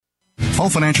All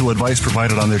financial advice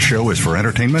provided on this show is for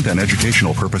entertainment and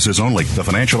educational purposes only. The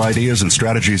financial ideas and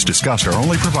strategies discussed are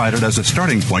only provided as a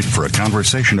starting point for a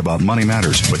conversation about money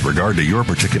matters. With regard to your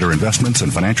particular investments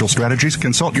and financial strategies,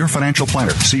 consult your financial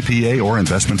planner, CPA, or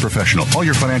investment professional. All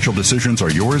your financial decisions are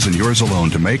yours and yours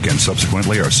alone to make and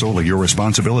subsequently are solely your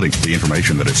responsibility. The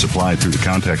information that is supplied through the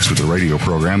context of the radio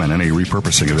program and any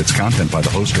repurposing of its content by the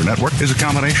host or network is a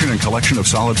combination and collection of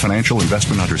solid financial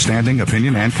investment understanding,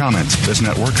 opinion, and comments. This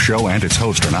network, show, and its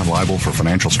host are not liable for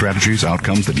financial strategies,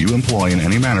 outcomes that you employ in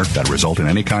any manner that result in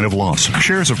any kind of loss.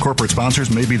 Shares of corporate sponsors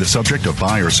may be the subject of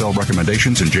buy or sell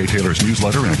recommendations in Jay Taylor's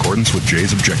newsletter in accordance with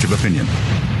Jay's objective opinion.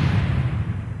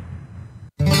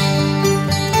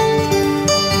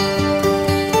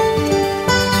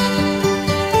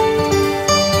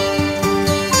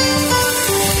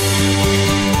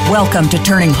 Welcome to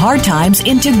Turning Hard Times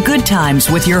into Good Times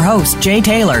with your host, Jay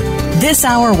Taylor. This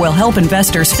hour will help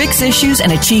investors fix issues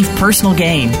and achieve personal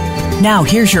gain. Now,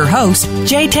 here's your host,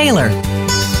 Jay Taylor.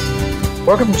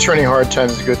 Welcome to Turning Hard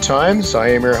Times into Good Times. I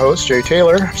am your host, Jay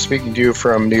Taylor, speaking to you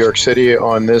from New York City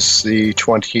on this, the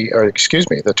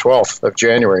 12th of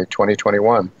January,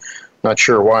 2021. Not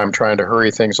sure why I'm trying to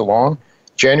hurry things along.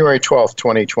 January 12th,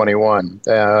 2021.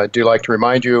 I do like to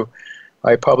remind you,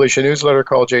 I publish a newsletter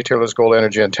called Jay Taylor's Gold,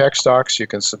 Energy, and Tech Stocks. You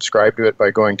can subscribe to it by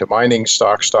going to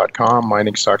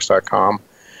miningstocks.com.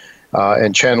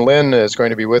 And Chen Lin is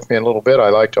going to be with me in a little bit. I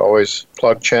like to always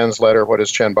plug Chen's letter. What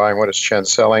is Chen buying? What is Chen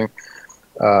selling?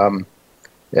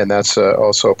 And that's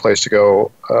also a place to go.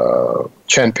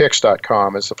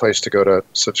 ChenPicks.com is the place to go to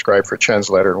subscribe for Chen's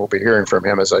letter. We'll be hearing from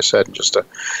him, as I said, in just a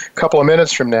couple of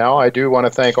minutes from now. I do want to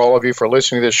thank all of you for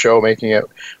listening to this show, making it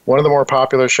one of the more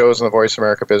popular shows on the Voice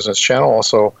America Business Channel.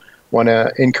 Also want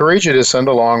to encourage you to send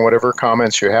along whatever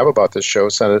comments you have about this show.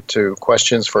 Send it to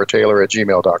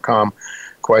questionsfortaylor@gmail.com.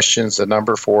 Questions, the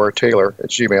number for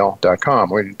Taylor@gmail.com.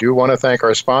 We do want to thank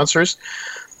our sponsors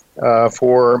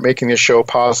for making this show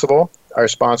possible. Our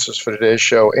sponsors for today's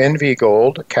show: NV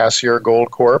Gold, Cassier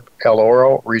Gold Corp, El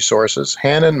Oro Resources,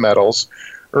 Hannon Metals,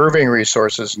 Irving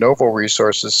Resources, Novo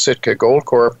Resources, Sitka Gold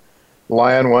Corp,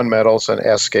 Lion One Metals, and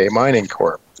SK Mining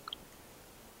Corp.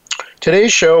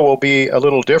 Today's show will be a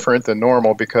little different than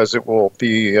normal because it will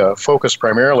be focused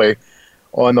primarily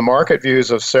on the market views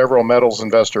of several Metals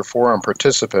Investor Forum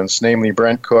participants, namely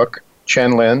Brent Cook,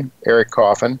 Chen Lin, Eric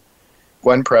Coffin,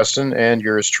 Gwen Preston, and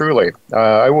yours truly.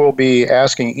 I will be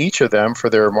asking each of them for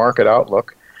their market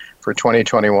outlook for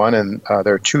 2021 and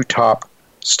their two top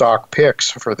stock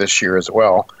picks for this year as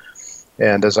well.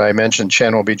 And as I mentioned,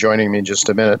 Chen will be joining me in just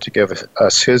a minute to give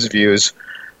us his views.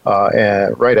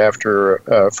 And right after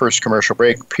first commercial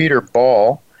break, Peter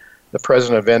Ball, the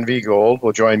president of NV Gold,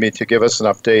 will join me to give us an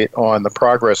update on the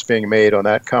progress being made on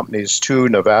that company's two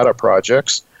Nevada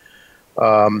projects.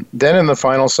 Then in the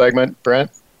final segment,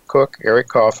 Brent Cook, Eric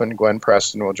Coffin, Gwen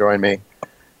Preston will join me.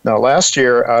 Now, last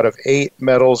year, out of 8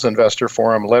 Metals Investor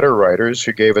Forum letter writers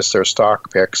who gave us their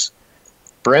stock picks,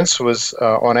 Brent's was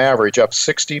on average up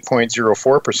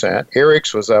 60.04%,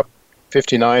 Eric's was up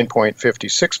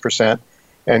 59.56%,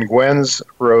 and Gwen's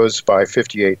rose by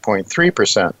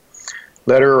 58.3%.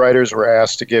 Letter writers were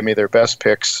asked to give me their best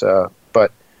picks,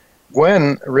 but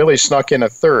Gwen really snuck in a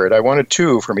third. I wanted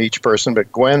 2 from each person, but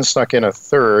Gwen snuck in a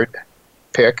third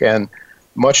pick, and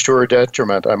much to her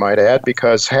detriment, I might add,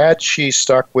 because had she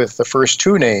stuck with the first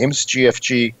 2 names,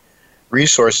 GFG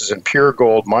Resources and Pure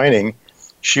Gold Mining,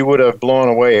 she would have blown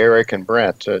away Eric and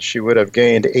Brent. She would have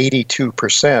gained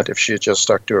 82% if she had just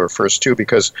stuck to her first 2,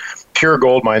 because Pure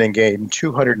Gold Mining gained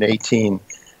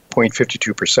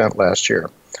 218.52% last year.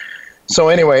 So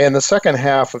anyway, in the second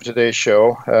half of today's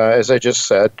show, as I just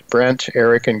said, Brent,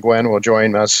 Eric, and Gwen will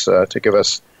join us to give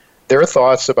us their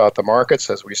thoughts about the markets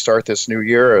as we start this new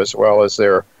year, as well as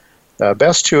their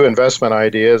best 2 investment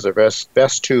ideas, their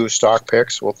best 2 stock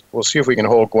picks. We'll see if we can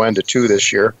hold Gwen to 2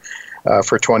 this year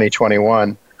for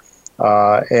 2021.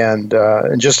 And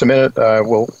in just a minute,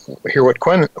 we'll hear what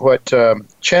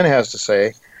Chen has to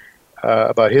say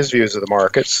about his views of the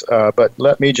markets. But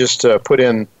let me just put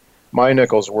in my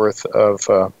nickel's worth of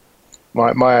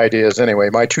my ideas anyway.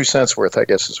 My 2 cents worth, I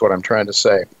guess, is what I'm trying to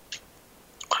say.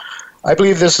 I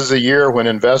believe this is a year when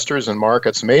investors and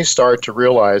markets may start to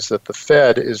realize that the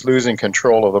Fed is losing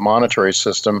control of the monetary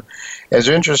system as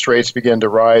interest rates begin to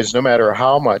rise, no matter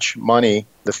how much money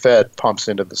the Fed pumps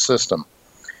into the system.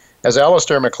 As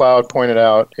Alistair McLeod pointed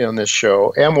out in this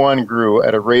show, M1 grew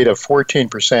at a rate of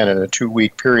 14% in a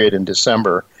 2-week period in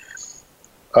December,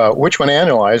 which when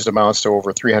annualized amounts to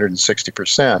over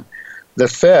 360%. The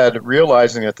Fed,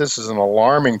 realizing that this is an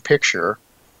alarming picture,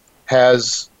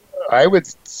 has, I would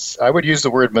use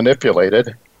the word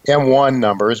manipulated, M1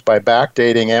 numbers by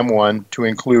backdating M1 to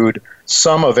include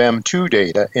some of M2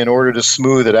 data in order to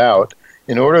smooth it out,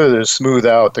 in order to smooth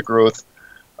out the growth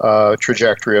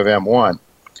trajectory of M1,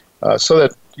 so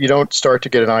that you don't start to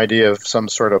get an idea of some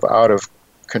sort of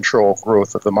out-of-control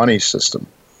growth of the money system.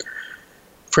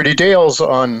 For details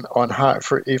on how,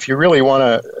 if you really want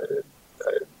to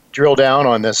drill down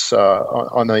on this,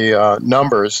 on the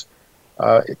numbers,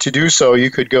 to do so,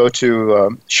 you could go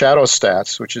to Shadow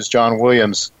Stats, which is John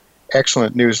Williams'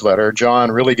 excellent newsletter.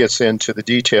 John really gets into the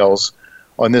details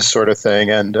on this sort of thing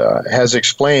and has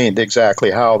explained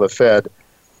exactly how the Fed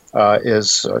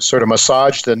is sort of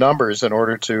massaged the numbers in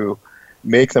order to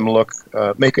make them look,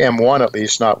 make M1 at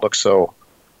least not look so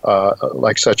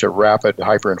like such a rapid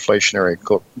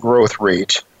hyperinflationary growth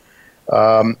rate.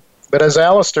 But as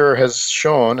Alistair has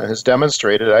shown and has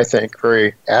demonstrated, I think,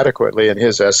 very adequately in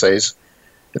his essays,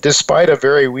 that despite a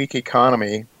very weak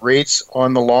economy, rates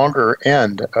on the longer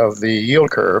end of the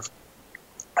yield curve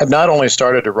have not only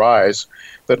started to rise,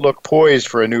 but look poised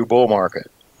for a new bull market.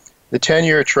 The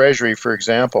 10-year Treasury, for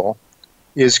example,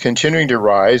 is continuing to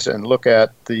rise, and look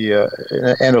at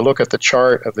the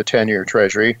chart of the 10-year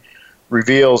Treasury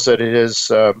reveals that it is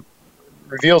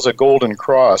reveals a golden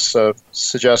cross,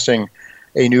 suggesting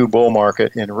a new bull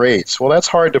market in rates. Well, that's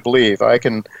hard to believe. I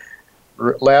can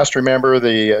last remember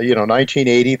the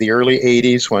 1980, the early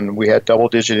 80s, when we had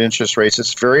double-digit interest rates.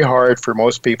 It's very hard for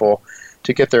most people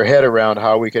to get their head around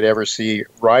how we could ever see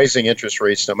rising interest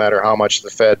rates, no matter how much the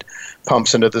Fed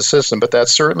pumps into the system. But that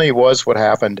certainly was what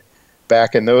happened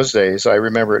back in those days. I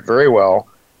remember it very well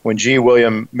when G.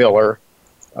 William Miller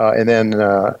and then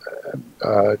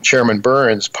Chairman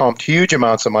Burns pumped huge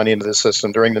amounts of money into the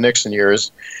system during the Nixon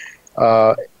years,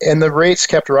 and the rates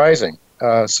kept rising.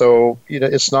 So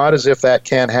it's not as if that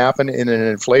can't happen in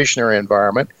an inflationary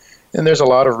environment, and there's a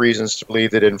lot of reasons to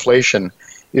believe that inflation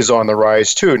is on the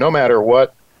rise too, no matter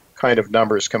what kind of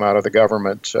numbers come out of the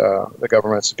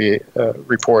government's be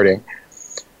reporting.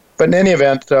 But in any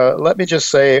event, let me just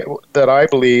say that I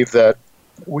believe that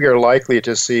we are likely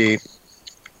to see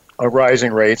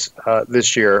rising rates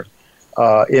this year,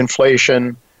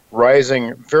 inflation,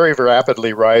 rising, very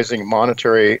rapidly rising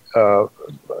monetary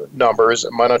numbers,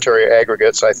 monetary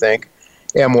aggregates, I think,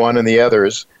 M1 and the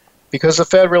others, because the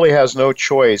Fed really has no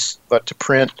choice but to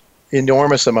print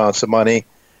enormous amounts of money.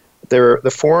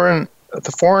 The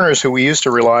foreigners who we used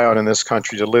to rely on in this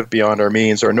country to live beyond our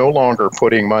means are no longer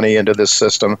putting money into this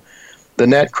system. The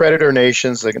net creditor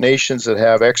nations, the nations that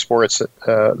have exports,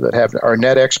 that have our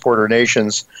net exporter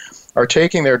nations, are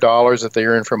taking their dollars that they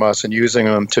earn from us and using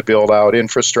them to build out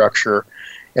infrastructure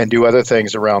and do other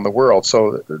things around the world.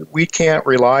 So we can't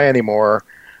rely anymore.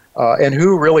 And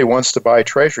who really wants to buy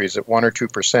treasuries at 1 or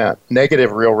 2%?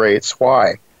 Negative real rates.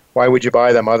 Why? Why would you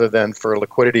buy them other than for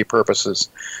liquidity purposes?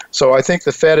 So I think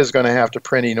the Fed is going to have to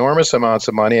print enormous amounts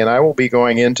of money, and I will be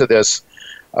going into this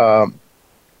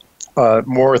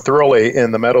more thoroughly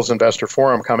in the Metals Investor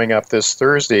Forum coming up this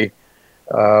Thursday.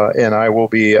 And I will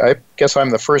be, I guess I'm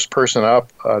the first person up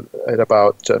at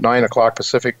about 9 o'clock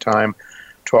Pacific time,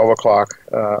 12 o'clock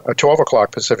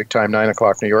Pacific time, 9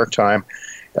 o'clock New York time.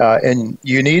 And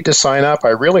you need to sign up. I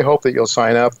really hope that you'll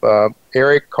sign up.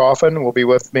 Eric Coffin will be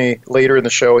with me later in the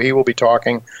show. He will be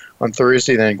talking on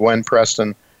Thursday, then Gwen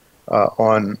Preston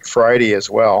on Friday as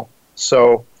well.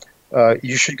 So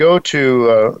you should go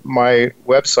to my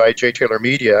website, J. Taylor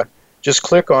Media. Just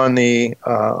click on the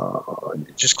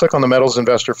Metals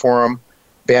Investor Forum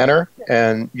banner,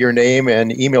 and your name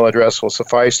and email address will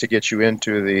suffice to get you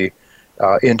into the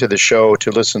show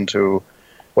to listen to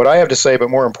what I have to say, but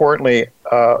more importantly,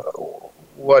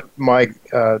 what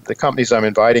the companies I'm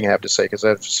inviting have to say, because I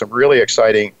have some really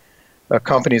exciting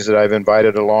companies that I've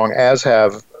invited along, as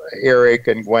have Eric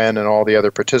and Gwen and all the other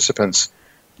participants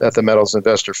at the Metals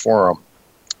Investor Forum.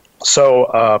 So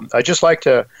I'd just like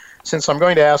to, since I'm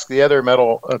going to ask the other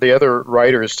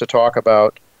writers to talk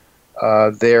about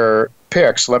their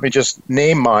picks, let me just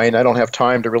name mine. I don't have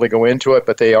time to really go into it,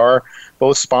 but they are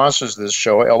both sponsors of this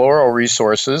show: El Oro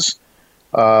Resources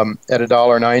at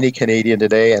 $1.90 Canadian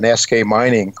today, and SK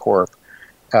Mining Corp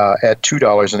at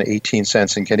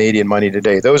 $2.18 in Canadian money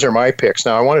today. Those are my picks.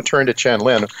 Now I want to turn to Chen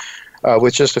Lin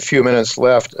with just a few minutes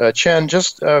left. Chen,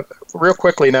 just real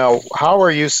quickly now, how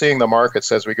are you seeing the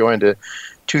markets as we go into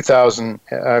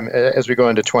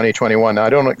 2021? Now, I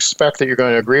don't expect that you're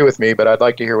going to agree with me, but I'd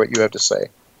like to hear what you have to say.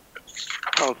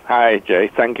 Oh, hi, Jay.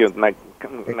 Thank you. Nice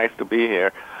to be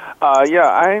here.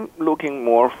 I'm looking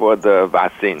more for the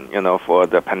vaccine, for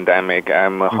the pandemic.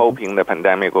 I'm hoping the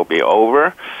pandemic will be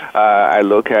over. I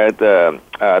look at the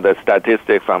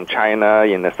statistics from China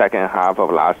in the second half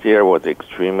of last year was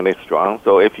extremely strong.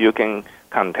 So if you can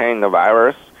contain the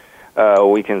virus,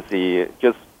 we can see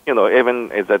just,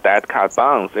 even as a dead cat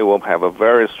bounce, it will have a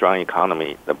very strong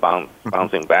economy, the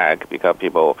bouncing back, because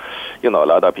people, a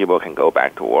lot of people can go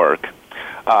back to work.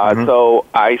 So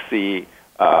I see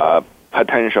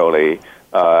potentially,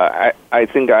 I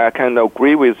think I can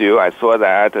agree with you. I saw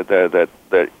that the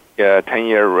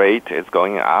 10-year rate is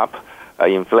going up.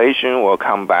 Inflation will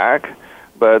come back.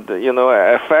 But,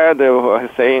 Fed was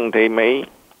saying they may,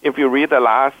 if you read the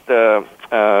last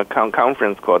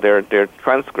conference call, their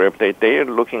transcript, they're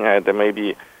looking at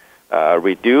maybe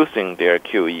reducing their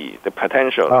QE, the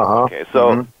potential. Okay,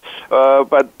 so,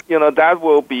 but that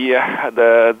will be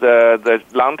the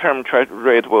long-term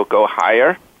rate will go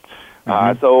higher.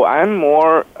 So I'm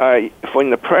more for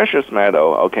in the precious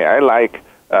metal. Okay, I like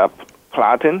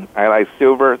platinum. I like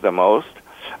silver the most.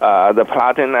 The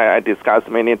platinum I discussed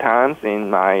many times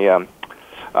in my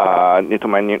into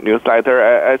my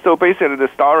newsletter. So basically, the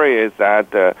story is that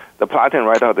the platinum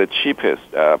right now the cheapest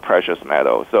precious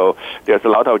metal. So there's a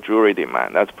lot of jewelry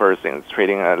demand. That's first thing. It's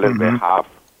trading a little bit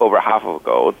over half of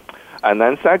gold. And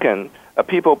then second,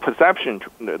 people perception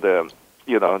the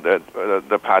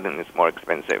platinum is more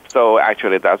expensive. So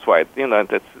actually, that's why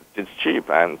it's cheap,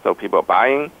 and so people are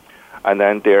buying. And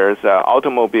then there's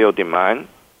automobile demand.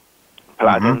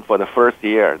 Platinum for the first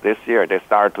year, this year, they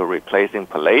start to replacing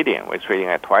palladium, which is trading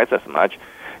at twice as much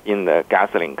in the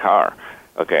gasoline car.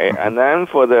 Okay, and then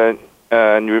for the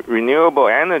renewable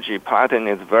energy, platinum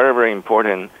is very, very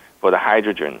important for the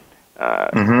hydrogen,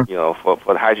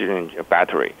 for the hydrogen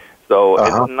battery. So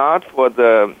it's not for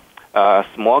the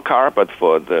small car, but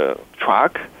for the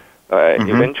truck.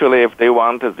 Eventually, if they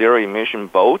want a zero-emission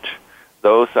boat,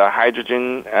 those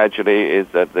hydrogen actually is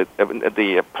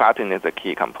the platinum is a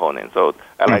key component. So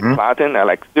I like platinum. I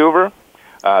like silver.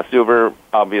 Silver,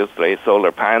 obviously,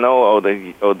 solar panel.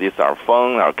 All these are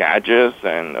phone, our gadgets,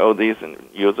 and all these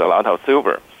use a lot of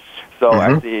silver. So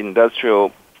as the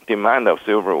industrial demand of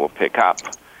silver will pick up,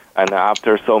 and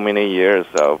after so many years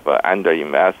of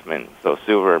underinvestment, so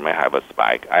silver may have a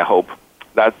spike. I hope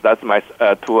that's my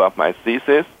two of my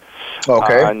thesis.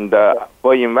 Okay. And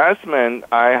for investment,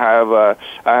 I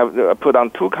have put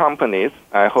on two companies.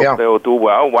 I hope they will do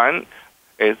well. One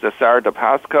is the Cerro de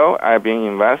Pasco. I've been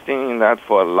investing in that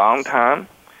for a long time.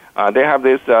 They have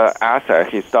this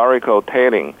asset, historical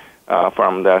tailing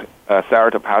from the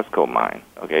Cerro de Pasco mine.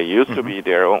 Okay, it used to be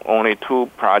there only two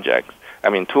projects. I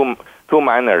mean, two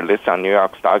miners listed on New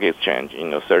York Stock Exchange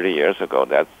 30 years ago.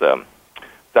 That's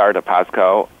Cerro de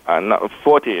Pasco,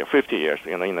 50 years,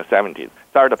 in the 70s.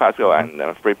 Cerro de Pasco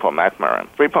and Freeport-McMoRan.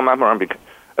 Freeport-McMoRan,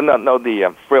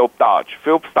 the Philip Dodge.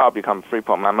 Philip Dodge become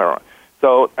Freeport-McMoRan.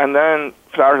 So, and then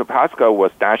Cerro de Pasco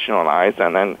was nationalized,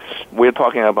 and then we're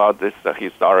talking about this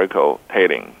historical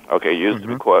tailing. Okay, it used to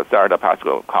be called Cerro de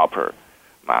Pasco copper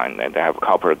mine, and they have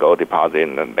copper gold deposit,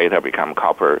 and then later become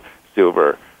copper,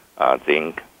 silver,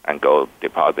 zinc, and gold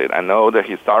deposit. I know the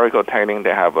historical tailing,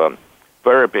 they have a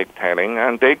very big tailing,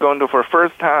 and they're going to, for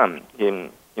first time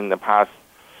in the past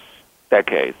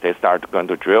decades, they start going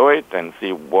to drill it and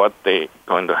see what they're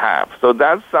going to have. So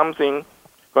that's something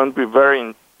going to be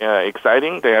very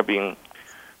exciting. They have been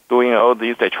doing all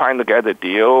these. They're trying to get a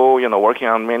deal, working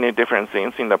on many different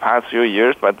things in the past few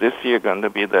years, but this year going to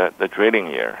be the drilling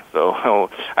year. So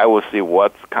I will see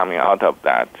what's coming out of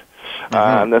that.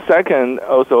 And the second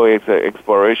also is an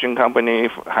exploration company,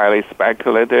 highly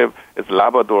speculative. It's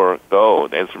Labrador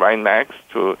Gold. It's right next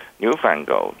to Newfound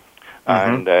Gold.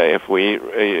 And if we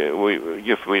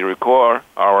recall,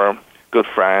 our good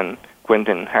friend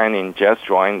Quinton Henning just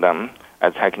joined them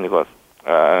as technical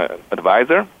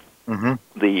advisor.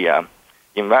 The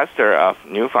investor of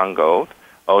Newfound Gold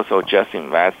also just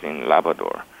invested in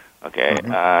Labrador. Okay,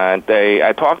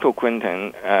 I talked to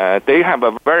Quinton. They have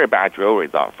a very bad drill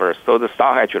result first, so the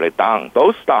stock actually down.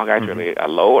 Those stocks actually are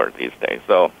lower these days.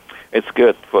 So it's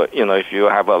good for if you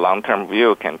have a long-term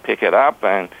view, can pick it up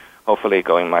and hopefully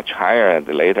going much higher at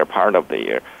the later part of the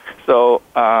year. So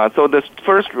the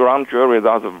first round drill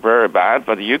results are very bad,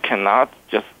 but you cannot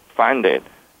just find it,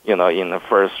 in the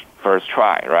first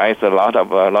try, right? So a lot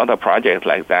of projects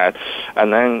like that,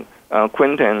 and then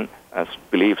Quinton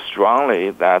believes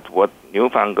strongly that what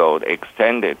Newfound Gold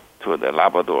extended to the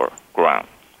Labrador ground.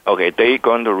 Okay, they're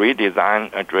going to redesign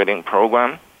a drilling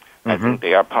program. I think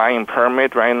they are applying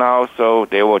permit right now, so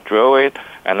they will drill it,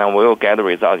 and then we'll get the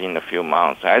result in a few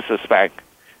months. I suspect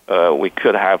we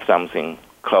could have something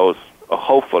close,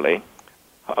 hopefully,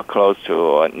 close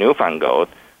to Newfound Gold,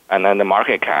 and then the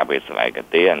market cap is like a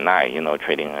day and night,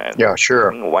 trading at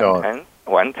 110.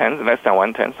 less than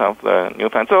 1/10 of the new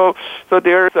fund. So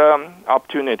there's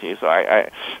opportunity.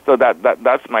 So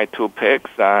that's my two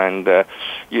picks, and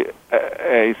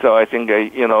so I think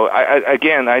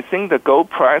I think the gold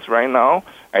price right now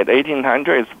at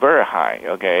 1,800 is very high,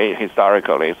 okay,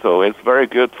 historically. So it's very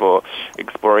good for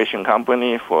exploration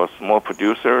company, for small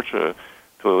producers to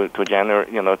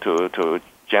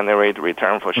generate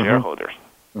return for shareholders.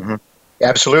 Mm-hmm.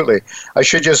 Absolutely. I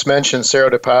should just mention Cerro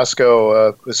de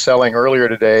Pasco was selling earlier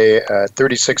today at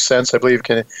 36 cents, I believe,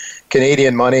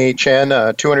 Canadian money. Chen,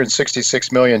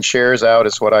 266 million shares out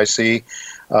is what I see,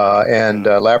 and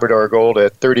Labrador Gold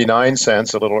at 39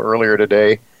 cents a little earlier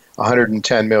today.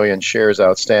 110 million shares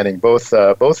outstanding. Both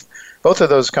of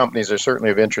those companies are certainly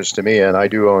of interest to me, and I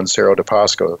do own Cerro de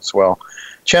Pasco as well.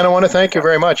 Chen, I want to thank you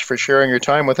very much for sharing your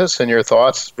time with us and your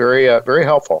thoughts. Very, very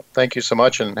helpful. Thank you so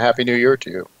much, and Happy New Year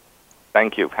to you.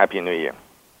 Thank you. Happy New Year.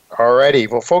 All righty.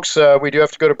 Well, folks, we do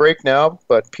have to go to break now,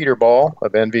 but Peter Ball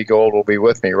of NV Gold will be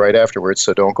with me right afterwards,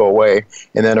 so don't go away.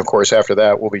 And then, of course, after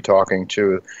that, we'll be talking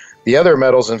to the other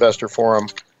Metals Investor Forum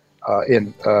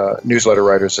in newsletter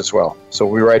writers as well. So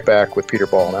we'll be right back with Peter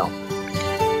Ball now.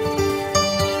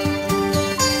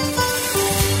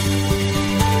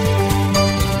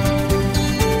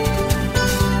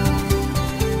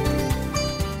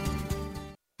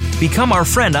 Become our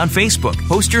friend on Facebook.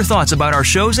 Post your thoughts about our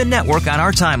shows and network on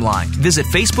our timeline. Visit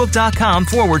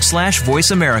facebook.com/Voice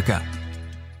America.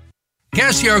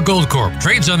 Cassiar Gold Corp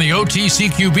trades on the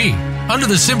OTCQB under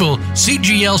the symbol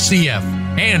CGLCF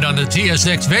and on the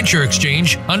TSX Venture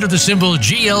Exchange under the symbol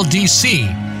GLDC.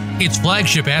 Its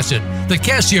flagship asset, the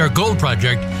Cassiar Gold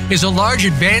Project, is a large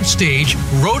advanced stage,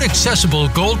 road-accessible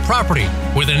gold property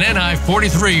with an NI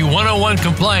 43-101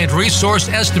 compliant resource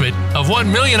estimate of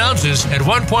 1 million ounces at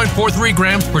 1.43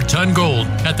 grams per ton gold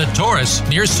at the Taurus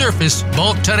near-surface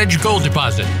bulk tonnage gold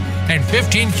deposit and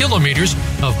 15 kilometers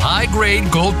of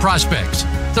high-grade gold prospects.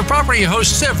 The property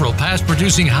hosts several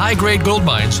past-producing high-grade gold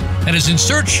mines and is in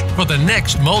search for the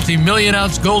next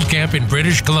multi-million-ounce gold camp in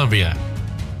British Columbia.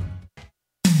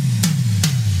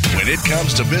 When it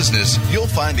comes to business, you'll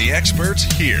find the experts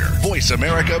here. Voice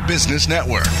America Business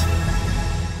Network.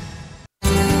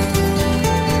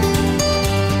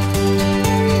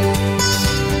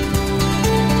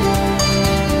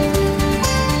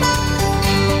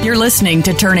 You're listening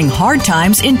to Turning Hard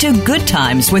Times into Good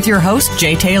Times with your host,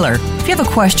 Jay Taylor. If you have a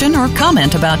question or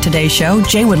comment about today's show,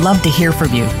 Jay would love to hear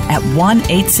from you at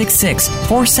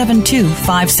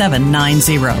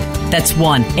 1-866-472-5790. That's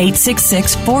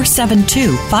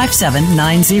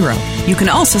 1-866-472-5790. You can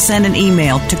also send an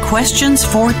email to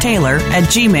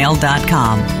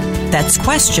questionsfortaylor@gmail.com. That's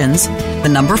questions, the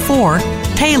number 4,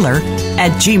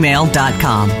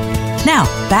 Taylor@gmail.com. Now,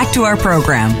 back to our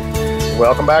program.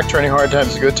 Welcome back, Turning Hard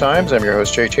Times to Good Times. I'm your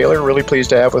host, Jay Taylor. Really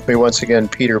pleased to have with me once again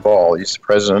Peter Ball. He's the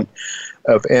president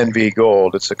of NV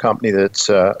Gold. It's a company that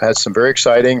has some very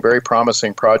exciting, very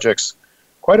promising projects,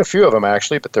 quite a few of them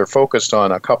actually, but they're focused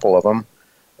on a couple of them,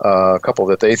 a couple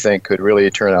that they think could really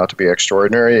turn out to be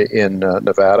extraordinary in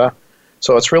Nevada.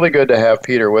 So it's really good to have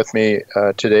Peter with me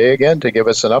today again to give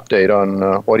us an update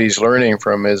on what he's learning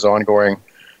from his ongoing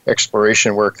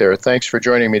exploration work there. Thanks for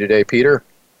joining me today, Peter.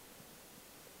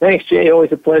 Thanks, Jay.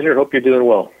 Always a pleasure. Hope you're doing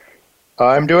well.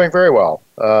 I'm doing very well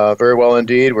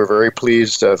indeed. We're very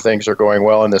pleased things are going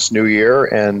well in this new year,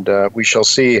 and we shall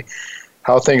see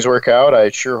how things work out. I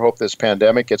sure hope this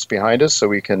pandemic gets behind us so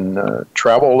we can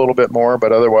travel a little bit more,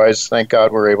 but otherwise, thank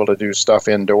God we're able to do stuff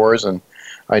indoors, and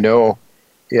I know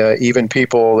even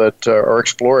people that are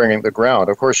exploring the ground.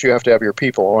 Of course, you have to have your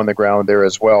people on the ground there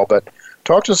as well, but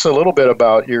talk to us a little bit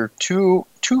about your two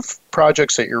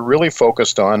projects that you're really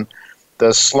focused on.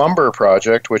 The Slumber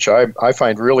project, which I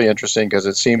find really interesting because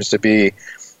it seems to be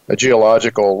a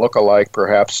geological look-alike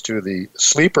perhaps to the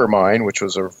Sleeper mine, which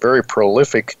was a very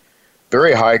prolific,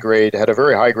 very high-grade, had a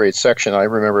very high-grade section. I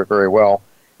remember it very well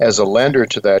as a lender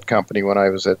to that company when I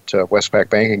was at Westpac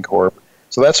Banking Corp.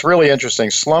 So that's really interesting.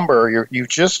 Slumber, you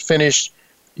just finished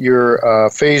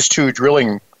your Phase 2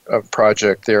 drilling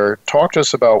project there. Talk to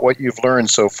us about what you've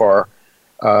learned so far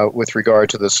with regard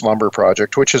to the Slumber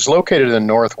project, which is located in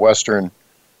northwestern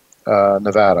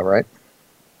Nevada, right?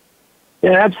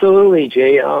 Yeah, absolutely,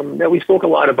 Jay. We spoke a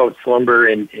lot about Slumber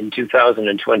in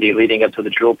 2020 leading up to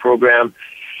the drill program.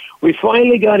 We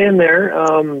finally got in there,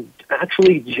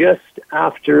 actually just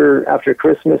after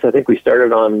Christmas. I think we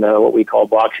started on what we call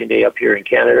Boxing Day up here in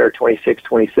Canada, 26th,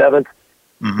 27th.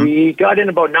 Mm-hmm. We got in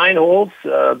about 9 holes,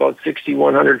 about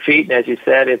 6,100 feet, and as you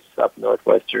said, it's up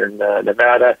northwestern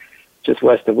Nevada, just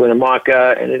west of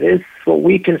Winnemucca, and it is what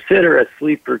we consider a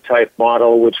sleeper-type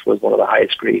model, which was one of the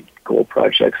highest-grade gold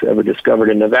projects ever discovered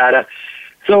in Nevada.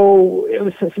 So it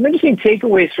was some interesting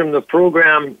takeaways from the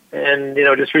program, and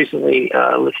just recently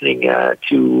listening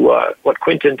to what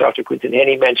Dr. Quinton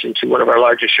Henney mentioned to one of our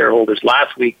largest shareholders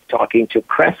last week, talking to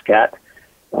Crescat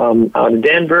out of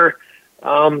Denver.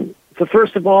 So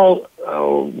first of all,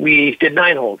 we did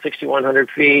 9 holes,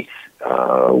 6,100 feet.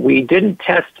 We didn't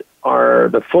test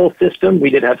the full system.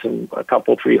 We did have a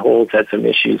couple, 3 holes had some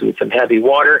issues with some heavy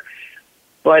water,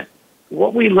 but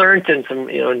what we learned and some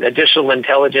additional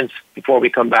intelligence before we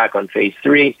come back on phase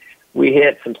 3, we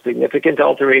hit some significant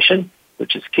alteration,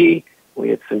 which is key. We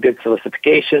had some good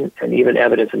silicification and even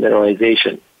evidence of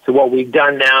mineralization. So what we've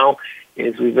done now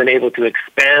is we've been able to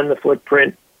expand the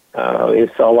footprint. We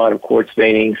saw a lot of quartz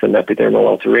veining, some epithermal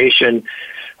alteration.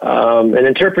 An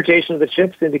interpretation of the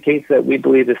chips indicates that we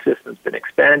believe the system's been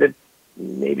expanded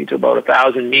maybe to about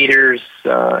 1,000 meters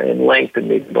in length and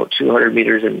maybe about 200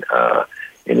 meters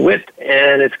in width,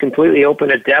 and it's completely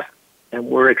open at depth, and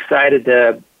we're excited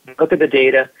to look at the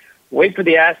data, wait for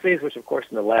the assays, which of course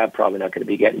in the lab probably not going to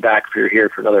be getting back here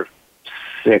for another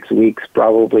 6 weeks,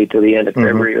 probably to the end of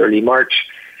February, early March.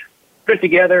 Put it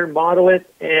together, model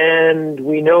it, and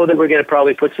we know that we're going to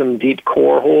probably put some deep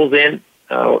core holes in.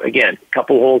 Again, a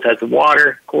couple holes has the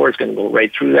water, core is going to go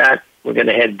right through that. We're going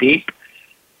to head deep,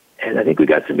 and I think we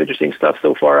got some interesting stuff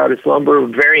so far out of Slumber. We're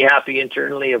very happy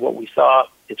internally of what we saw.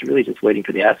 It's really just waiting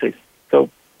for the assays. So,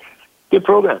 good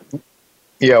program.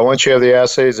 Yeah, once you have the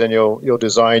assays, then you'll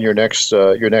design your next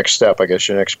step, I guess,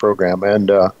 your next program.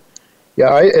 And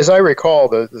as I recall,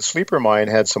 the Sleeper mine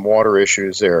had some water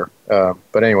issues there.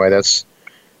 But anyway,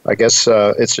 I guess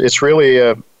it's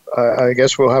really. I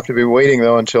guess we'll have to be waiting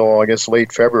though until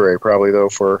late February, probably though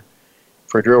for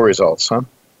drill results, huh?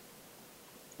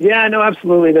 Yeah, no,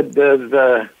 absolutely.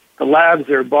 The labs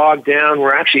are bogged down.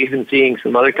 We're actually even seeing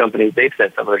some other companies, they've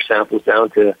sent some of their samples down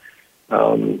to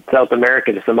South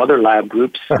America to some other lab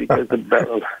groups because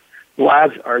the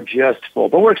labs are just full.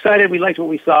 But we're excited. We liked what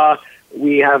we saw.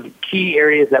 We have key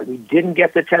areas that we didn't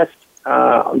get to test,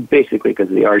 basically because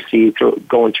of the RC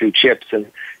going through chips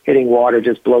and hitting water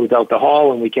just blows out the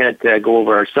hull, and we can't go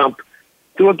over our sump.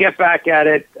 So we'll get back at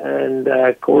it, and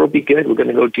core will be good. We're going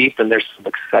to go deep, and there's some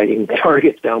exciting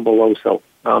targets down below. So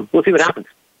we'll see what happens.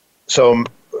 So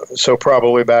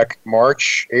probably back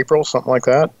March, April, something like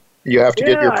that? You have to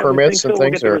get your permits and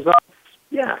things? We'll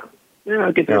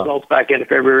get the results back into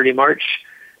February, March.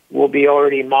 We'll be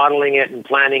already modeling it and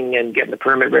planning and getting the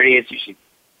permit ready. It's usually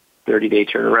 30-day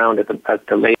turnaround at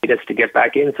the latest to get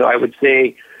back in. So I would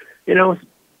say,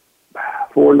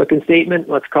 forward-looking statement,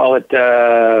 let's call it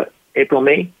April,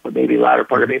 May, or maybe latter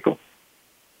part of April.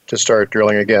 To start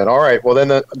drilling again. All right. Well, then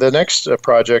the next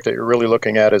project that you're really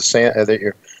looking at is that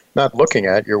you're not looking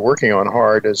at, you're working on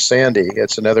hard, is Sandy.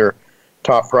 It's another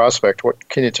top prospect. What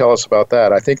can you tell us about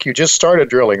that? I think you just started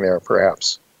drilling there,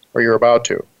 perhaps, or you're about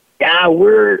to. Yeah,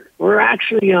 we're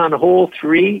actually on hole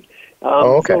 3.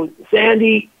 Okay. So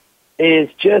Sandy is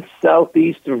just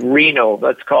southeast of Reno.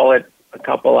 Let's call it a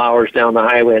couple hours down the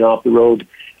highway and off the road.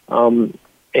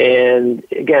 And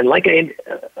again, like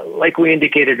we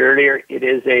indicated earlier, it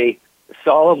is a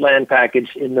solid land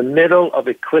package in the middle of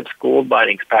Eclipse Gold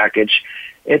Mining's package.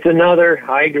 It's another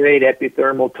high-grade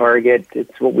epithermal target.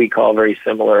 It's what we call very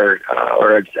similar,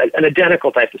 or an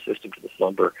identical type of system to the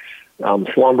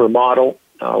Slumber model,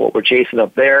 what we're chasing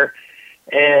up there.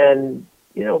 And,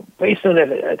 based on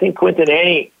it, I think Quinton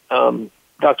Henney,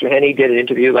 Dr. Henney did an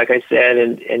interview, like I said,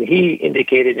 and he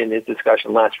indicated in his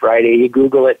discussion last Friday, you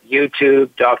Google it, YouTube,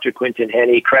 Dr. Quinton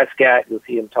Henney, Crescat, you'll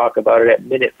see him talk about it at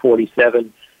minute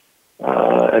 47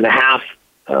 and a half.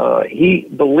 He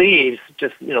believes,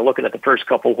 just looking at the first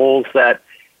couple holes, that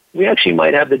we actually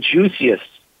might have the juiciest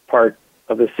part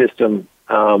of the system,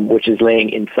 which is laying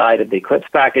inside of the Eclipse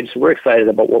package. So we're excited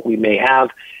about what we may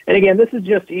have. And again, this is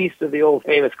just east of the old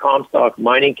famous Comstock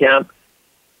mining camp.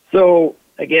 So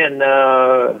again,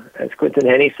 as Quinton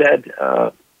Henney said,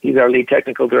 he's our lead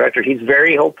technical director. He's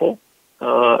very hopeful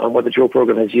on what the drill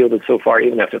program has yielded so far,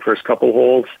 even after the first couple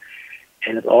holes.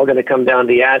 And it's all going to come down to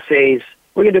the assays.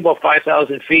 We're going to do about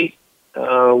 5,000 feet.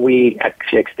 We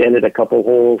actually extended a couple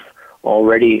holes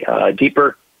already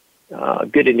deeper.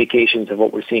 Good indications of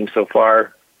what we're seeing so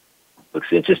far.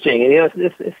 Looks interesting. And,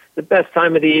 it's the best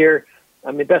time of the year.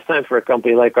 I mean, best time for a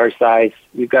company like our size.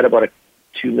 We've got about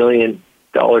 $2 million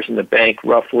in the bank,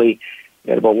 roughly.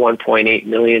 We've got about $1.8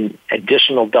 million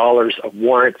additional dollars of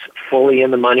warrants fully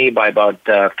in the money by about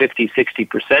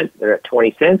 50-60%. They're at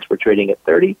 20 cents. We're trading at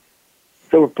 30.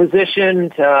 So we're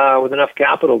positioned with enough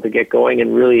capital to get going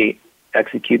and really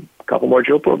execute a couple more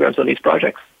drill programs on these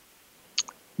projects.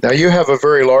 Now, you have a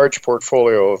very large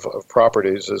portfolio of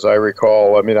properties, as I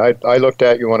recall. I mean, I looked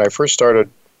at you when I first started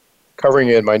covering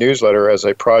you in my newsletter as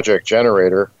a project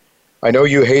generator. I know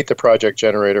you hate the project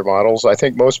generator models. I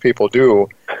think most people do.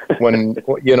 When,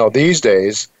 these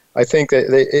days, I think that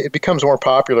it becomes more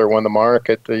popular when the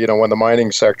market, when the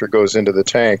mining sector goes into the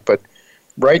tank. But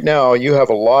right now, you have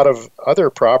a lot of other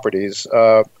properties.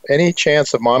 Any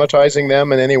chance of monetizing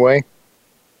them in any way?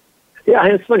 Yeah,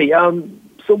 it's funny.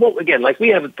 So we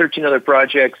have 13 other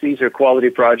projects. These are quality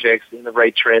projects in the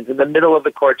right trends, in the middle of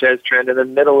the Cortez trend, in the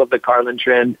middle of the Carlin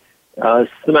trend,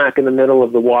 smack in the middle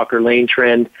of the Walker Lane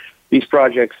trend. These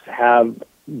projects have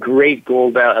great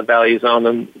gold values on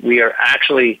them. We are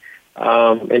actually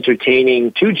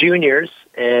entertaining 2 juniors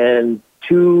and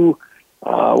 2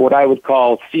 what I would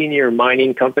call senior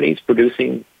mining companies,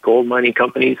 producing gold mining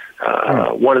companies.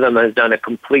 One of them has done a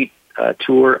complete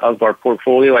tour of our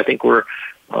portfolio. I think we're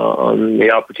on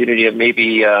the opportunity of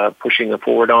maybe pushing it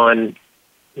forward on,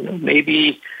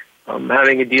 maybe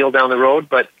having a deal down the road,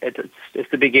 but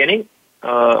it's the beginning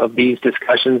of these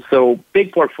discussions. So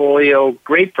big portfolio,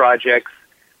 great projects,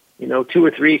 2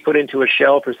 or 3 put into a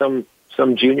shell for some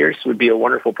juniors would be a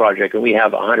wonderful project. And we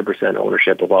have 100%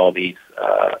 ownership of all these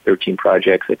 13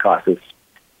 projects. It costs us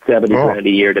 $70,000 a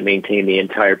year to maintain the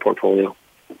entire portfolio.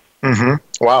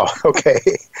 Mm-hmm. Wow. Okay.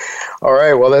 All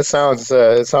right. Well, that sounds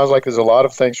like there's a lot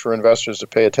of things for investors to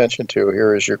pay attention to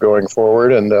here as you're going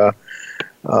forward, and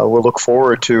we'll look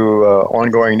forward to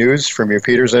ongoing news from you,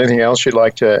 Peter. Is there anything else you'd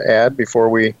like to add before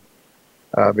we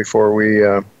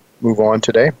move on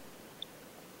today?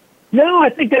 No, I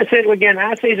think that's it. Again,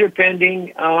 assays are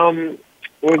pending.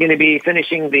 We're going to be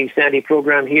finishing the Sandy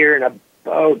program here in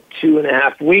about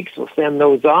 2.5 weeks. We'll send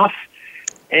those off,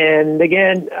 and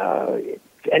again.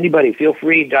 Anybody, feel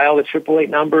free, dial the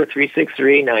 888 number,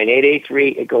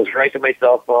 363-9883. It goes right to my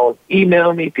cell phone.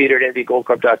 Email me,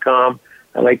 peter@nvgoldcorp.com.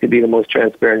 I like to be the most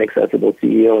transparent, accessible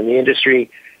CEO in the industry.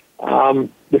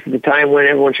 This is the time when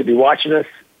everyone should be watching us.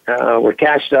 We're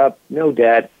cashed up, no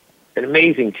debt, an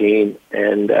amazing team,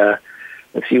 and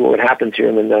let's see what happens here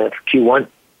in the Q1.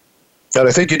 And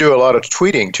I think you do a lot of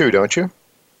tweeting too, don't you?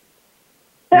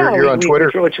 Yeah, you're on Twitter.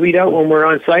 We throw a tweet out when we're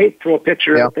on site, throw a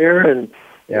picture out there, and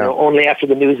only after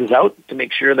the news is out to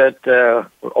make sure that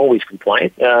we're always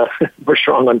compliant. We're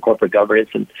strong on corporate governance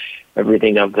and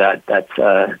everything of that's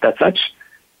such.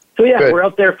 So yeah, Good. We're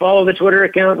out there. Follow the Twitter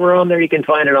account. We're on there. You can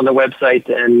find it on the website,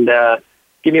 and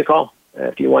give me a call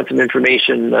if you want some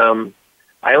information.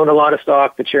 I own a lot of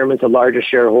stock. The chairman's the largest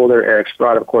shareholder. Eric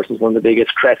Sprott, of course, is one of the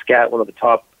biggest. Crescat, one of the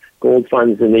top gold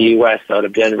funds in the U.S. out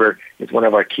of Denver, is one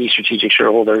of our key strategic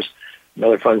shareholders.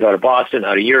 Another funds out of Boston,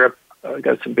 out of Europe.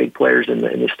 Got some big players in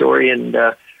the story, and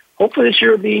hopefully this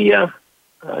year will be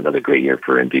another great year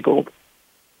for NV Gold.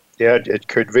 Yeah, it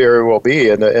could very well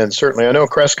be, and certainly I know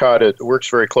Crescat, it works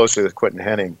very closely with Quinton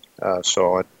Henning,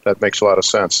 so that makes a lot of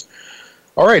sense.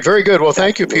 All right, very good. Well,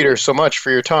 thank you, Peter, so much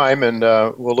for your time, and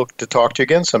we'll look to talk to you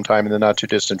again sometime in the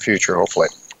not-too-distant future, hopefully.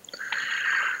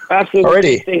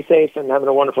 Absolutely. Stay safe and having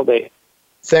a wonderful day.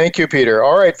 Thank you, Peter.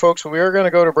 All right, folks, we are going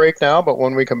to go to break now, but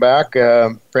when we come back,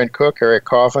 Brent Cook, Eric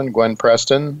Coffin, Gwen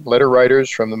Preston, letter writers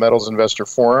from the Metals Investor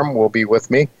Forum will be with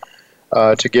me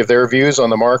to give their views on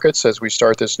the markets as we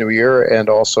start this new year, and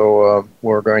also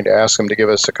we're going to ask them to give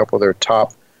us a couple of their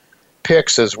top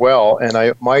picks as well. And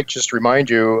I might just remind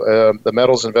you, the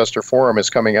Metals Investor Forum is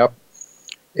coming up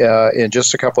in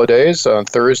just a couple of days, on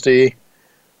Thursday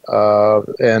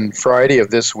and Friday of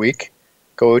this week.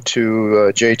 Go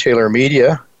to J. Taylor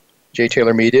Media,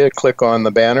 click on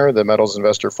the banner, the Metals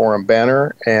Investor Forum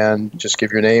banner, and just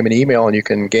give your name and email, and you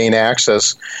can gain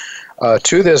access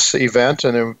to this event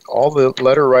and all the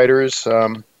letter writers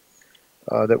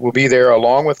that will be there,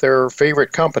 along with their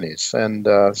favorite companies. And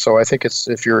so I think it's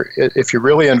if you're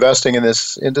really investing in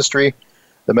this industry,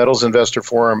 the Metals Investor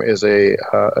Forum is an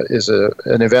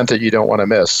event that you don't want to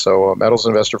miss. So Metals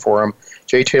Investor Forum,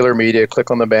 J. Taylor Media,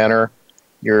 click on the banner,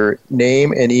 your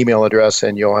name and email address,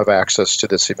 and you'll have access to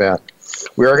this event.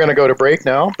 We are going to go to break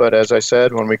now, but as I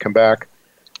said, when we come back,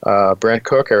 Brent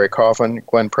Cook, Eric Coffin,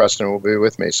 Gwen Preston will be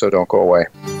with me, so don't go away.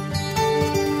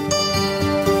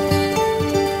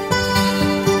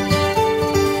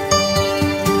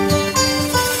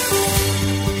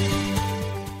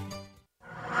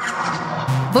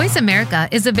 Voice America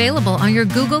is available on your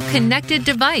Google connected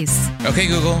device. Okay,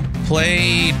 Google,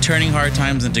 play Turning Hard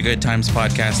Times into Good Times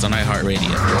podcast on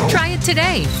iHeartRadio. Try it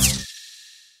today.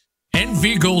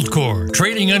 NV Goldcore,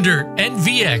 trading under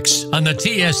NVX on the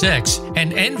TSX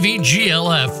and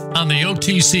NVGLF on the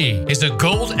OTC, is a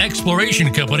gold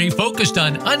exploration company focused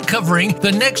on uncovering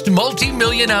the next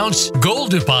multi-million-ounce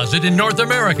gold deposit in North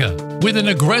America. With an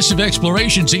aggressive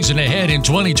exploration season ahead in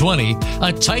 2020,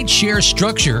 a tight share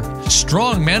structure,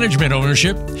 strong management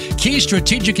ownership, key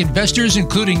strategic investors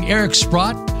including Eric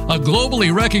Sprott, a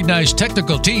globally recognized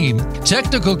technical team,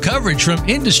 technical coverage from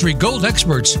industry gold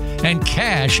experts, and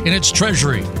cash in its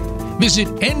treasury. Visit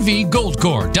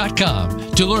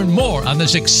nvgoldcore.com to learn more on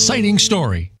this exciting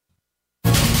story.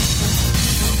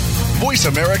 Voice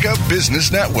America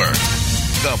Business Network,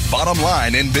 the bottom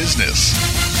line in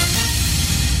business.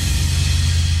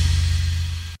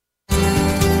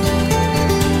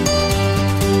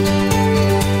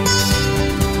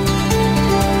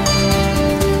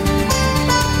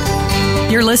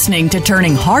 You're listening to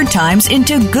Turning Hard Times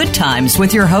into Good Times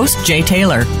with your host, Jay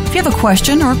Taylor. If you have a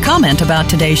question or comment about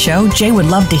today's show, Jay would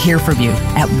love to hear from you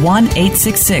at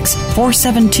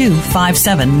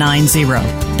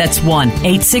 1-866-472-5790. That's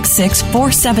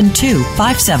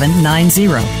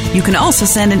 1-866-472-5790. You can also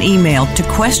send an email to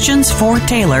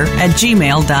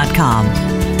questionsfortaylor@gmail.com.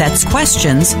 That's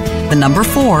questions, the number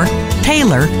 4,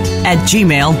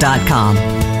 Taylor@gmail.com.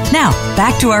 Now,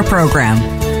 back to our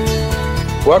program.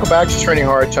 Welcome back to Turning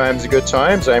Hard Times to Good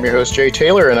Times. I'm your host, Jay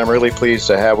Taylor, and I'm really pleased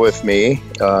to have with me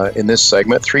in this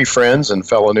segment 3 friends and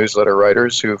fellow newsletter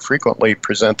writers who frequently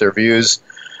present their views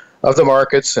of the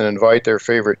markets and invite their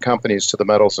favorite companies to the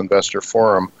Metals Investor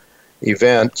Forum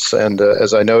events. And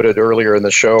as I noted earlier in the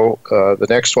show, the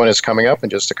next one is coming up in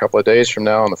just a couple of days from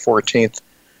now on the 14th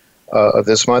of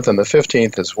this month and the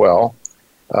 15th as well.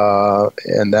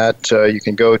 And that you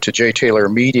can go to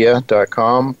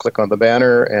jtaylormedia.com, click on the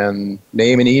banner, and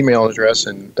name an email address,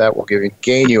 and that will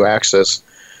gain you access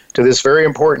to this very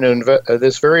important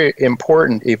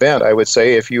event. I would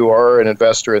say, if you are an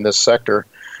investor in this sector,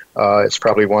 it's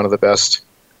probably one of the best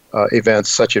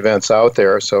such events out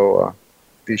there. So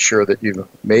be sure that you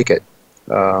make it.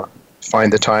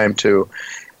 Find the time to.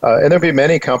 And there'll be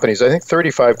many companies, I think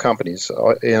 35 companies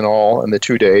in all in the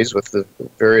 2 days, with the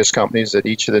various companies that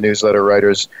each of the newsletter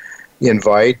writers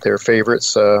invite, their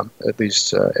favorites, at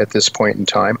least at this point in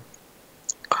time.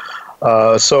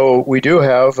 So we do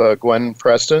have Gwen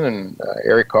Preston and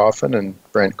Eric Coffin and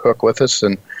Brent Cook with us.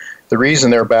 And the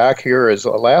reason they're back here is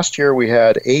last year we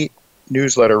had 8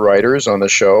 newsletter writers on the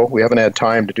show. We haven't had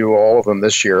time to do all of them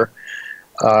this year.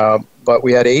 But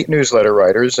we had 8 newsletter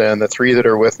writers, and the 3 that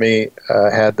are with me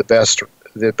had the best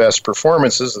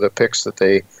performances of the picks that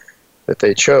they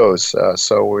chose.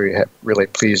 So we're really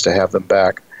pleased to have them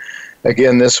back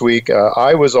again this week.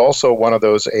 I was also one of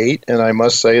those 8, and I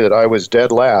must say that I was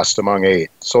dead last among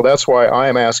 8. So that's why I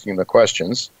am asking the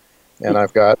questions, and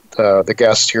I've got the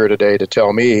guests here today to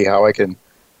tell me how I can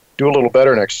do a little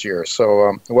better next year.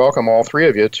 So welcome all 3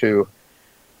 of you to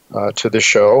the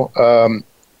show.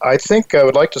 I think I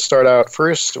would like to start out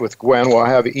first with Gwen. We'll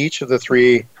have each of the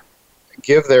 3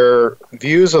 give their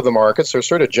views of the markets, their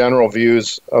sort of general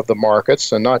views of the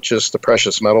markets, and not just the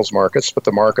precious metals markets, but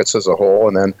the markets as a whole,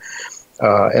 and then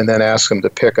ask them to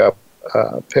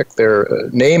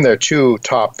name their 2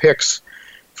 top picks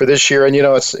for this year. And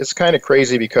it's kind of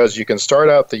crazy because you can start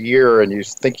out the year and you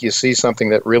think you see something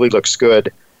that really looks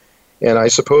good, and I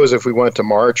suppose if we went to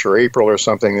March or April or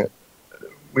something,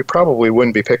 we probably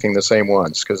wouldn't be picking the same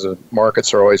ones because the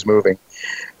markets are always moving.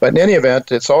 But in any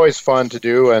event, it's always fun to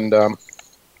do. And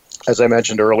as I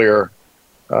mentioned earlier,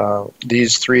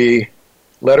 these 3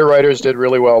 letter writers did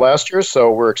really well last year,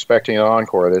 so we're expecting an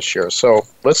encore this year. So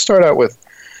let's start out with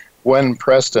Gwen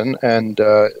Preston, and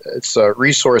it's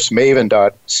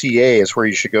resourcemaven.ca is where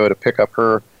you should go to pick up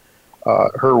her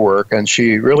work, and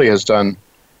she really has done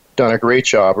a great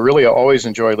job. I really always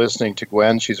enjoy listening to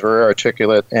Gwen. She's very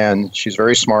articulate and she's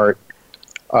very smart,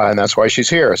 and that's why she's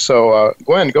here. So,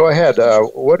 Gwen, go ahead.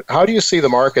 How do you see the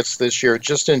markets this year,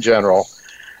 just in general,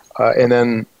 and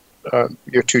then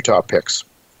your 2 top picks?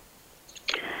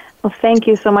 Well, thank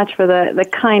you so much for the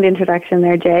kind introduction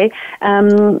there, Jay.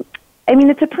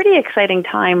 It's a pretty exciting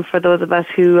time for those of us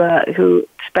who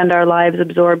spend our lives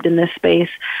absorbed in this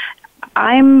space.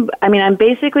 I'm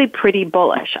basically pretty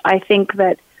bullish. I think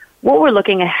that what we're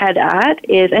looking ahead at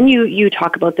is, and you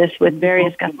talk about this with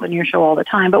various guests on your show all the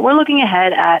time, but we're looking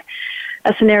ahead at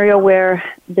a scenario where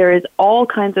there is all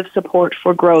kinds of support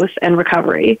for growth and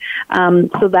recovery.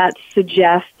 So that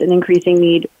suggests an increasing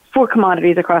need for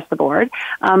commodities across the board.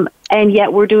 And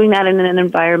yet we're doing that in an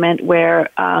environment where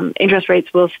interest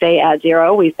rates will stay at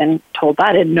 0. We've been told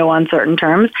that in no uncertain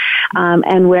terms.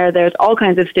 And where there's all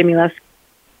kinds of stimulus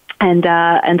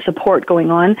and support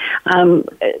going on.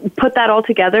 Put that all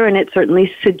together, and it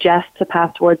certainly suggests a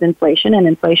path towards inflation, and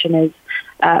inflation is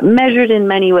measured in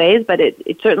many ways, but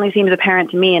it certainly seems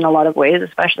apparent to me in a lot of ways,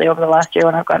 especially over the last year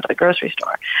when I've gone to the grocery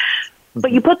store.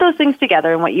 But you put those things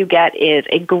together, and what you get is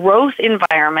a growth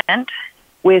environment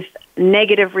with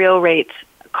negative real rates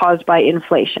caused by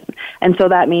inflation. And so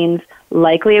that means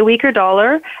likely a weaker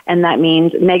dollar, and that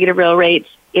means negative real rates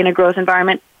in a growth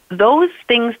environment. Those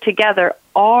things together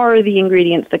are the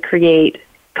ingredients that create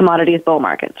commodities bull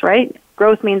markets, right?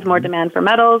 Growth means more demand for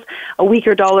metals. A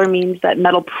weaker dollar means that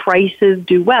metal prices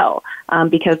do well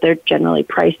because they're generally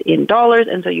priced in dollars,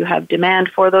 and so you have demand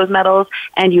for those metals,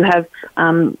 and you have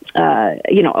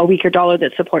a weaker dollar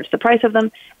that supports the price of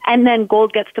them. And then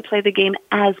gold gets to play the game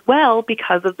as well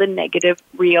because of the negative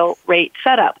real rate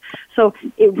setup. So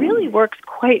it really works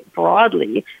quite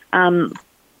broadly.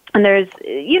 And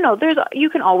you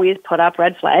can always put up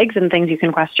red flags and things you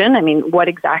can question. I mean, what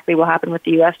exactly will happen with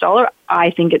the U.S. dollar? I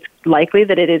think it's likely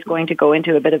that it is going to go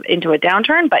into a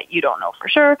downturn, but you don't know for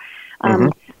sure.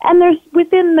 And there's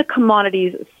within the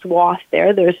commodities swath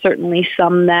there's certainly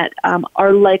some that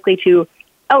are likely to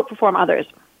outperform others.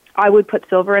 I would put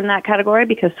silver in that category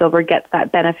because silver gets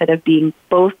that benefit of being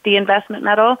both the investment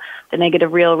metal, the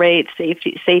negative real rate,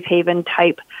 safe haven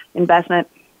type investment,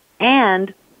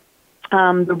 and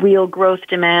the real growth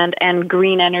demand and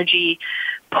green energy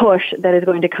push that is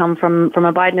going to come from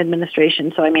a Biden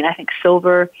administration. So, I mean, I think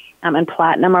silver and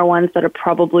platinum are ones that are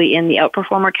probably in the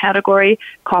outperformer category.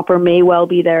 Copper may well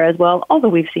be there as well, although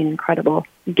we've seen incredible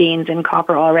gains in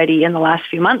copper already in the last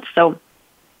few months. So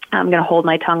I'm going to hold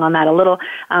my tongue on that a little.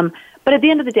 But at the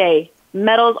end of the day,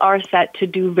 metals are set to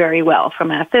do very well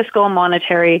from a fiscal,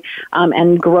 monetary,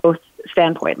 and growth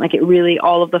standpoint. Like it really,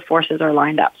 all of the forces are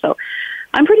lined up. So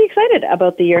I'm pretty excited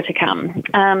about the year to come.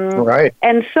 Right.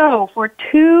 And so for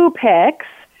two picks,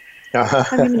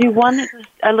 I'm going to do one that's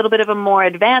a little bit of a more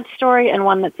advanced story and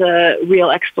one that's a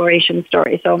real exploration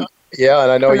story. So yeah,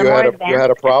 and I know you had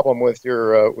a problem with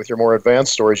your more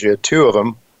advanced stories. You had two of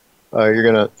them. You're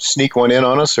going to sneak one in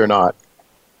on us or not?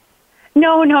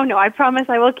 No. I promise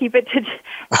I will keep it to...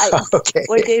 Okay.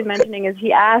 What Dave's mentioning is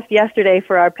he asked yesterday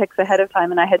for our picks ahead of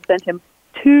time, and I had sent him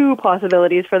two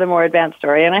possibilities for the more advanced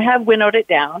story, and I have winnowed it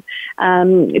down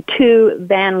to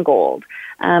Vangold.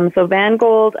 So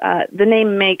Vangold, the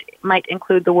name might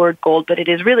include the word gold, but it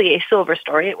is really a silver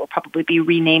story. It will probably be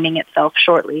renaming itself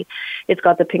shortly. It's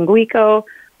got the Pinguico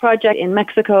project in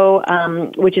Mexico,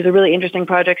 which is a really interesting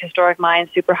project, historic mine,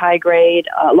 super high grade,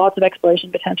 lots of exploration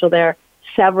potential there.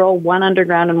 Several, one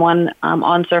underground and one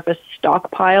on-surface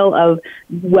stockpile of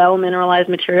well-mineralized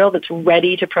material that's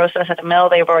ready to process at a mill.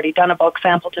 They've already done a bulk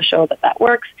sample to show that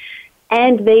works.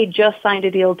 And they just signed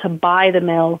a deal to buy the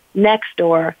mill next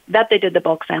door that they did the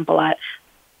bulk sample at.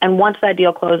 And once that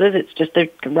deal closes, it's just they're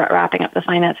wrapping up the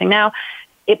financing now,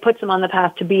 it puts them on the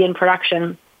path to be in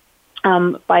production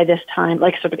by this time,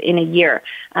 like sort of in a year.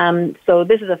 So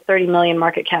this is a 30 million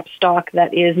market cap stock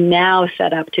that is now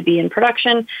set up to be in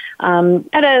production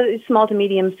at a small to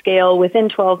medium scale within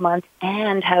 12 months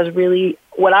and has really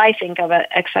what I think of an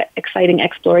exciting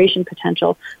exploration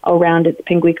potential around its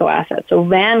Pinguico asset. So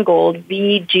Vangold,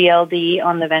 VGLD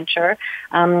on the venture,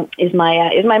 is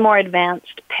my more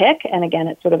advanced pick. And again,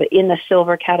 it's sort of in the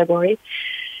silver category.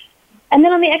 And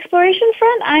then on the exploration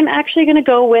front, I'm actually going to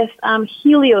go with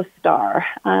Heliostar.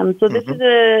 So this is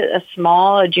a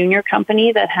small, junior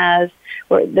company that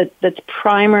that's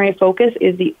primary focus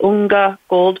is the Unga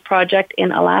Gold Project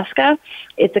in Alaska.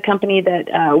 It's a company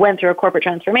that went through a corporate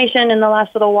transformation in the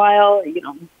last little while.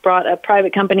 Brought a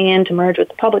private company in to merge with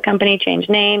the public company, changed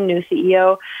name, new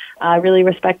CEO. Really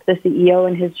respect the CEO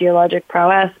and his geologic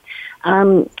prowess.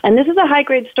 And this is a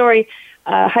high-grade story.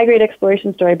 High-grade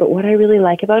exploration story, but what I really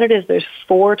like about it is there's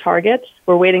 4 targets.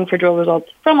 We're waiting for drill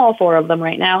results from all 4 of them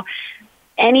right now.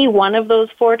 Any one of those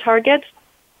 4 targets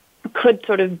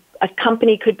a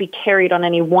company could be carried on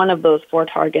any one of those 4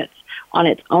 targets on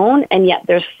its own, and yet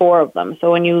there's 4 of them. So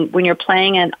when you're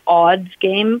playing an odds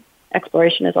game,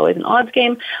 exploration is always an odds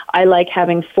game, I like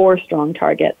having 4 strong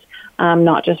targets.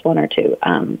 Not just 1 or 2.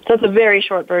 So it's a very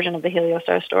short version of the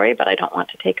Heliostar story, but I don't want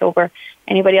to take over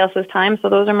anybody else's time. So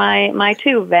those are my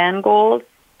 2, Vangold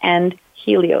and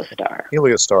Heliostar.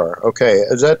 Heliostar, okay.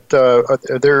 Is that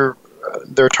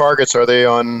their targets? Are they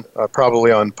on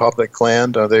probably on public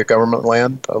land? Are they government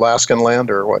land, Alaskan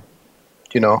land, or what?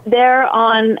 Do you know? They're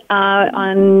on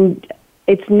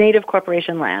it's Native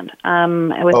Corporation land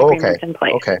with agreements in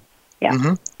place. Okay. Yeah.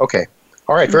 Mm-hmm. Okay.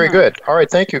 All right, very good. All right,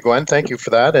 thank you, Gwen. Thank you for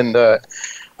that. And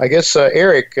I guess,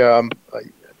 Eric,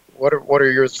 what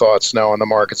are your thoughts now on the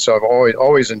market? So I've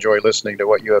always enjoyed listening to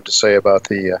what you have to say about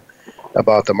the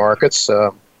about the markets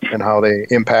and how they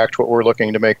impact what we're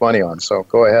looking to make money on. So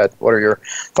go ahead. What are your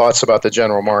thoughts about the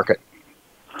general markets?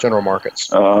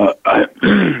 I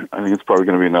think it's probably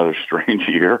going to be another strange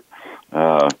year.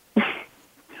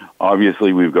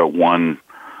 Obviously, we've got one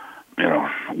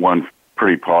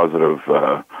pretty positive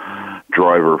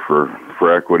driver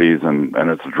for equities, and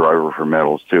it's a driver for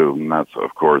metals too, and that's,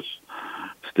 of course,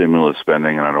 stimulus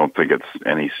spending. And I don't think it's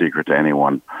any secret to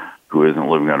anyone who isn't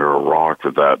living under a rock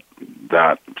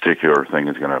that particular thing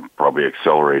is going to probably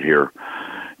accelerate here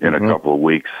in a couple of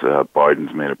weeks.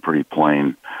 Biden's made it pretty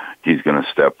plain he's going to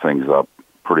step things up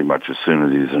pretty much as soon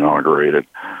as he's inaugurated.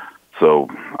 So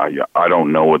I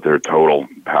don't know what their total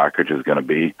package is going to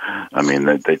be. I mean,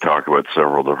 they talk about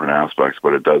several different aspects,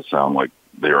 but it does sound like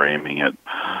they're aiming at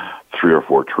 $3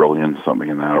 or $4 trillion, something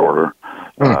in that order.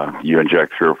 You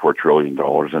inject $3 or $4 trillion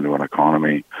into an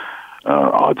economy,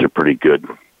 odds are pretty good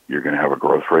you're going to have a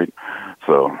growth rate.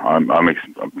 So I'm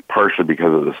partially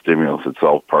because of the stimulus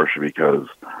itself, partially because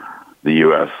the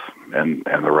U.S. and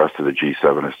the rest of the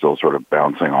G7 is still sort of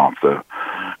bouncing off the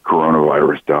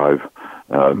coronavirus dive.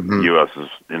 The U.S. is,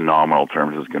 in nominal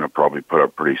terms, is going to probably put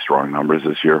up pretty strong numbers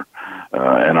this year,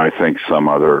 and I think some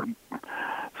of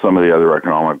the other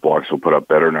economic blocs will put up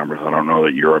better numbers. I don't know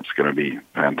that Europe's going to be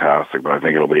fantastic, but I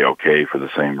think it'll be okay for the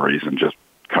same reason. Just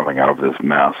coming out of this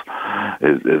mess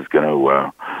is going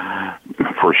to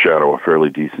foreshadow a fairly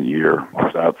decent year.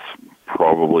 That's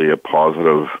probably a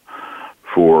positive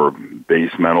for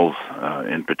base metals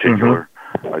in particular.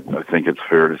 I think it's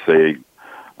fair to say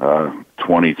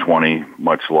 2020,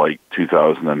 much like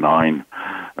 2009,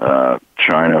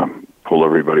 China pulled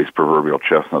everybody's proverbial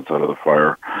chestnuts out of the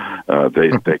fire.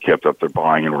 They kept up their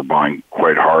buying and were buying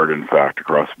quite hard, in fact,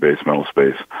 across the base metal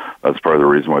space. That's part of the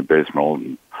reason why base metal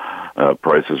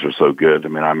prices are so good. I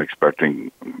mean, I'm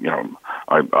expecting,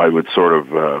 I would sort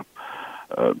of,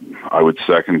 I would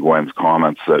second Gwen's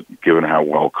comments that given how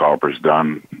well copper's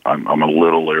done, I'm a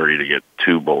little leery to get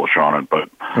too bullish on it, but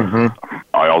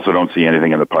I also don't see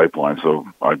anything in the pipeline, so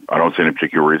I don't see any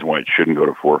particular reason why it shouldn't go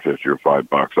to $4.50 or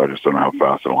 $5. I just don't know how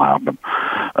fast it'll happen.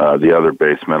 The other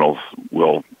base metals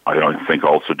will, I think,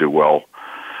 also do well.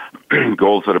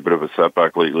 Gold's had a bit of a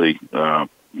setback lately.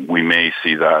 We may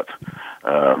see that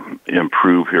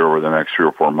improve here over the next 3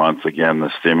 or 4 months. Again,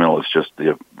 the stimulus, just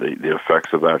the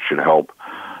effects of that should help.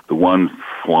 The one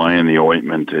fly in the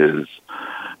ointment is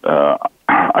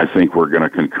I think we're going to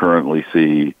concurrently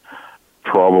see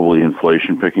probably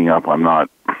inflation picking up. I'm not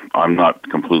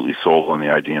completely sold on the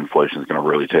idea inflation is going to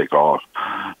really take off,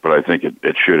 but I think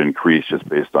it should increase just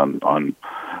based on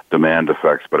demand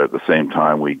effects. But at the same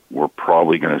time, we're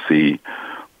probably going to see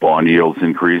bond yields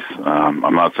increase.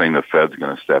 I'm not saying the Fed's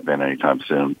going to step in anytime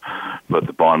soon, but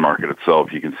the bond market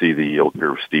itself, you can see the yield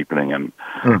curve steepening, and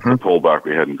the pullback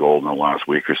we had in gold in the last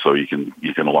week or so, you can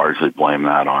largely blame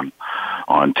that on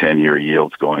 10-year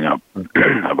yields going up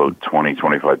about 20,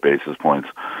 25 basis points.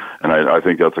 And I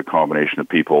think that's a combination of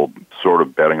people sort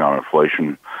of betting on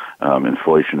inflation.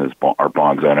 Inflation is our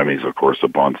bonds' enemies. Of course, the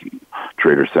bonds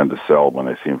traders tend to sell when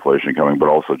they see inflation coming, but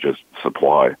also just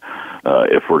supply.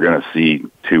 If we're going to see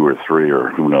 2 or 3 or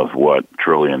who knows what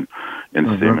trillion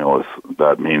in stimulus,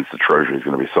 that means the Treasury is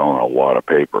going to be selling a lot of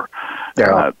paper. Yeah.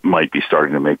 And that might be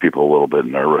starting to make people a little bit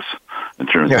nervous in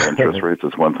terms of interest rates.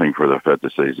 It's one thing for the Fed to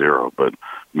say 0, but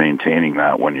maintaining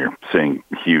that when you're seeing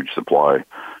huge supply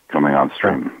coming on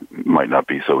stream might not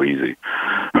be so easy.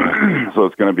 So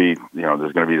it's going to be,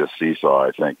 there's going to be the seesaw,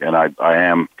 I think. And I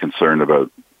am concerned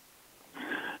about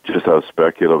just how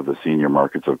speculative the senior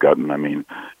markets have gotten. I mean,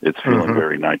 it's feeling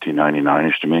very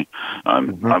 1999-ish to me.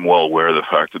 I'm well aware of the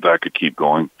fact that could keep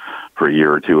going for a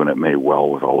year or two, and it may well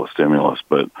with all the stimulus.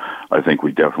 But I think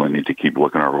we definitely need to keep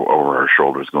looking over our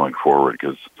shoulders going forward,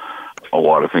 because a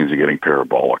lot of things are getting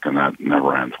parabolic, and that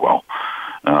never ends well.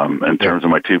 In terms of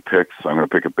my 2 picks, I'm going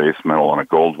to pick a base metal and a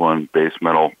gold one. Base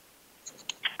metal,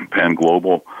 Pan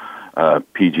Global,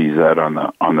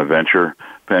 PGZ on the venture.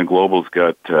 Pan Global's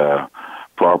got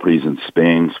properties in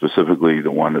Spain, specifically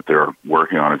the one that they're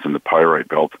working on is in the Pyrite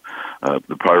Belt.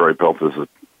 The Pyrite Belt is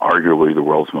arguably the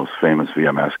world's most famous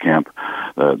VMS camp,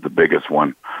 the biggest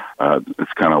one.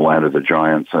 It's kind of land of the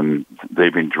giants, and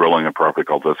they've been drilling a property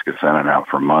called Viscasena now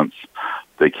for months.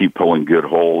 They keep pulling good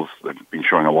holes. They've been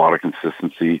showing a lot of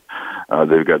consistency.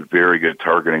 They've got very good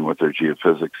targeting with their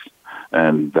geophysics,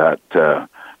 and that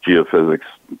geophysics,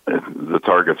 the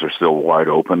targets are still wide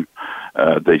open.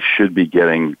 They should be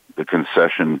getting the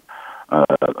concession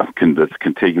that's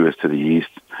contiguous to the east,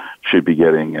 should be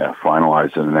getting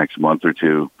finalized in the next month or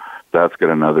two That's got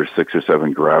another 6 or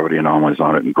 7 gravity anomalies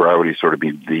on it, and gravity sort of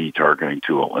be the targeting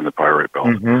tool in the pyrite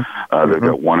belt. They've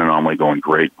got one anomaly going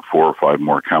great, 4 or 5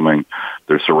 more coming.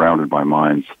 They're surrounded by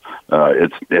mines.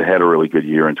 It had a really good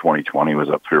year in 2020. It was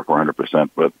up 300 or 400%,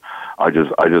 but I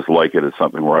just like it as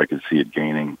something where I could see it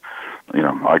gaining.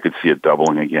 I could see it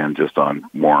doubling again just on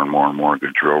more and more and more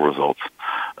good drill results.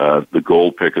 The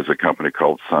gold pick is a company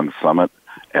called Sun Summit,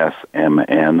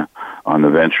 SMN, on the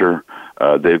venture.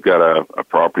 They've got a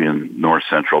property in north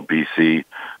central BC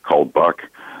called Buck.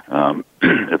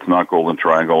 It's not Golden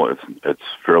Triangle. It's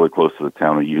fairly close to the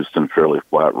town of Houston, fairly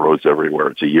flat roads everywhere.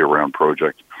 It's a year-round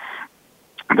project.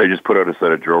 They just put out a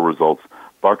set of drill results.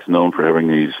 Buck's known for having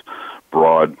these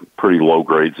broad, pretty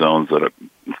low-grade zones that,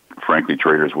 frankly,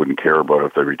 traders wouldn't care about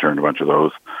if they returned a bunch of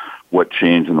those. What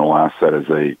changed in the last set is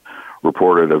they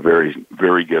reported a very,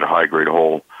 very good high-grade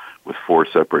hole with 4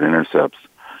 separate intercepts.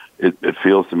 It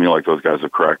feels to me like those guys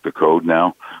have cracked the code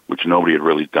now, which nobody had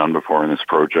really done before in this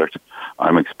project.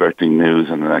 I'm expecting news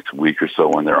in the next week or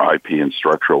so on their IP and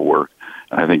structural work.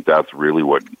 And I think that's really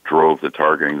what drove the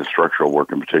targeting, the structural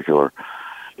work in particular.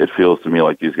 It feels to me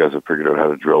like these guys have figured out how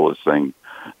to drill this thing.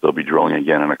 They'll be drilling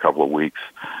again in a couple of weeks.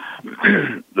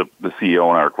 The CEO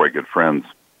and I are quite good friends.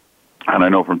 And I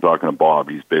know from talking to Bob,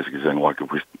 he's basically saying, look,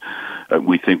 if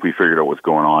we think we figured out what's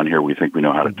going on here, we think we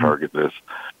know how to target this.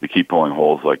 We keep pulling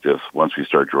holes like this. Once we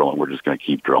start drilling, we're just going to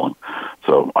keep drilling.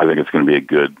 So I think it's going to be a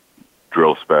good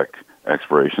drill spec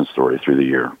exploration story through the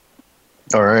year.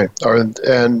 All right.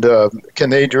 And can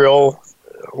they drill?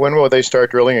 When will they start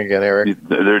drilling again, Eric?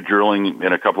 They're drilling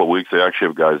in a couple of weeks. They actually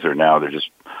have guys there now. They're just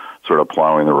sort of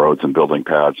plowing the roads and building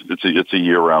pads. It's a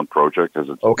year-round project because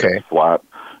it's flat.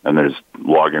 And there's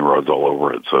logging roads all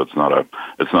over it, so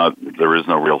there is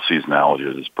no real seasonality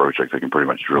to this project. They can pretty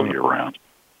much drill year round.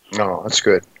 Oh, that's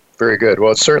good. Very good.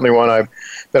 Well, it's certainly one I've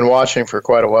been watching for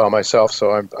quite a while myself, so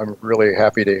I'm really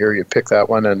happy to hear you pick that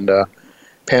one. And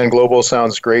Pan Global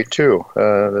sounds great too.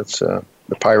 That's the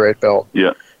Pyrite Belt.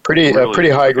 Yeah. Pretty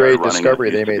high grade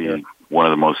discovery they made there. One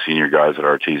of the most senior guys at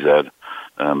RTZ.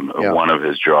 One of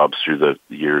his jobs through the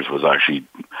years was actually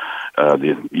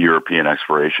the European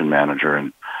exploration manager,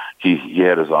 and he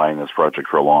had his eye on this project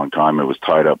for a long time. It was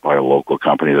tied up by a local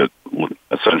company that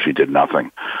essentially did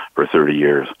nothing for 30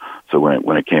 years. So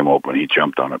when it came open, he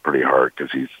jumped on it pretty hard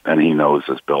because he knows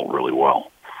this belt really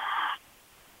well.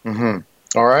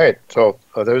 All right. So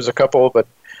there's a couple, but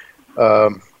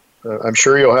I'm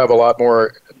sure you'll have a lot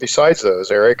more besides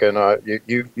those, Eric. And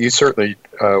you certainly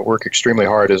work extremely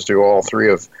hard, as do all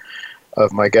 3 of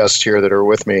my guests here that are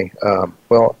with me.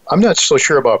 Well, I'm not so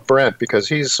sure about Brent because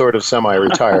he's sort of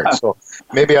semi-retired, so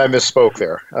maybe I misspoke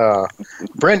there.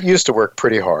 Brent used to work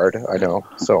pretty hard, I know.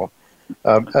 So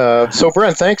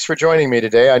Brent, thanks for joining me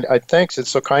today. Thanks. It's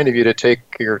so kind of you to take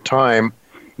your time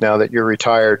now that you're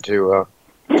retired to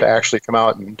actually come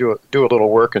out and do a little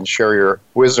work and share your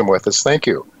wisdom with us. Thank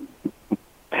you.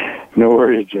 No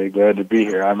worries, Jay. Glad to be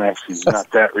here. I'm actually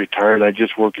not that retired. I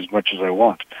just work as much as I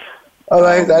want. Oh,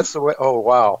 that's the way. Oh,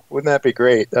 wow! Wouldn't that be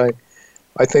great?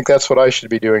 I think that's what I should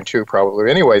be doing too,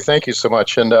 probably. Anyway, thank you so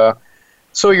much. And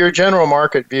so your general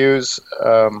market views,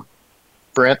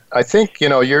 Brent. I think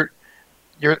you're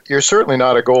certainly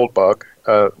not a gold bug.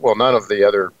 Well, none of the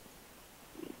other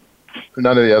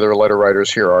letter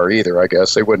writers here are either. I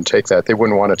guess they wouldn't take that. They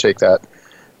wouldn't want to take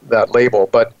that label.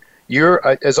 But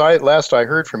as I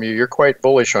heard from you, you're quite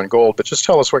bullish on gold. But just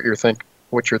tell us what you're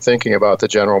thinking about the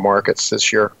general markets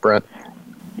this year, Brent.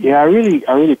 Yeah, I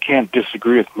really can't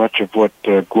disagree with much of what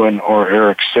Gwen or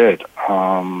Eric said.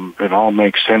 It all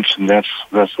makes sense, and that's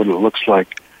what it looks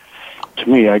like to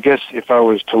me. I guess if I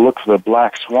was to look for the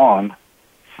black swan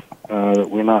that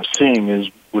we're not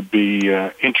seeing would be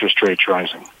interest rates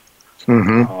rising.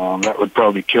 That would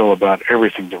probably kill about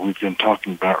everything that we've been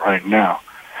talking about right now.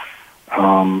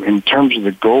 In terms of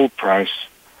the gold price,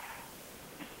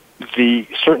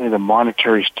 certainly the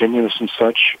monetary stimulus and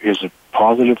such is a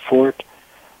positive for it.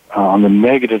 On the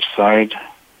negative side,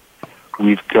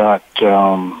 we've got,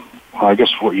 I guess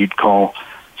what you'd call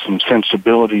some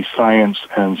sensibility, science,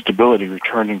 and stability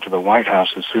returning to the White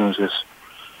House as soon as this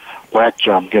whack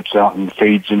job gets out and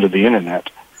fades into the internet.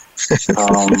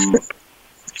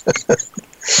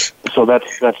 So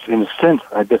that's in a sense,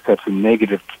 I guess that's a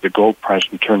negative to the gold price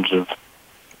in terms of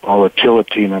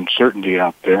volatility and uncertainty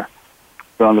out there.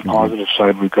 But on the positive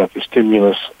side, we've got the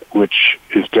stimulus, which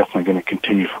is definitely going to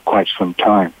continue for quite some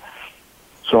time.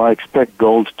 So I expect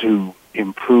gold to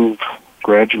improve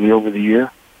gradually over the year,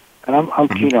 and I'm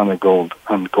keen on the gold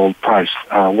price.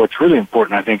 What's really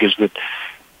important, I think, is that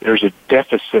there's a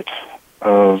deficit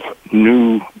of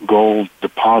new gold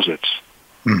deposits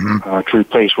to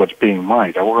replace what's being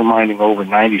mined. We're mining over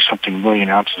 90-something million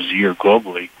ounces a year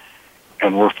globally,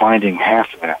 and we're finding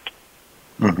half of that.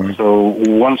 So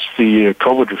once the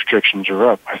COVID restrictions are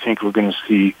up, I think we're going to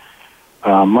see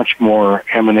much more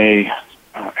M&A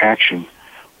action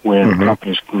when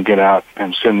companies can get out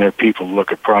and send their people to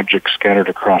look at projects scattered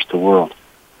across the world.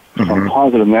 So I'm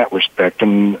positive in that respect,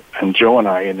 and Joe and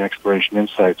I in Exploration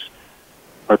Insights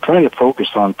are trying to focus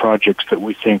on projects that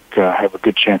we think have a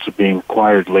good chance of being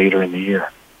acquired later in the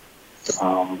year.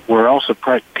 We're also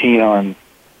quite keen on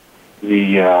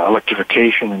the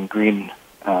electrification and green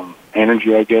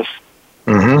energy, I guess,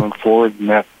 going forward, and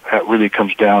that really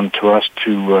comes down to us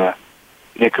to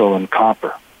nickel and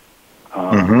copper.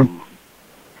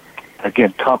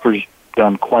 Again, copper's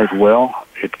done quite well.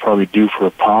 It's probably due for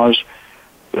a pause.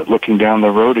 But looking down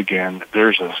the road again,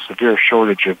 there's a severe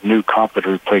shortage of new copper to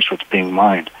replace what's being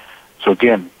mined. So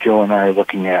again, Joe and I are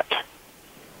looking at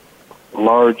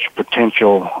large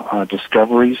potential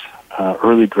discoveries,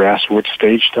 early grassroots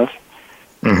stage stuff,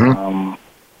 with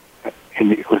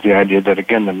the idea that,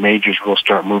 again, the majors will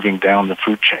start moving down the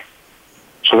food chain.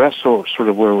 So that's sort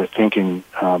of where we're thinking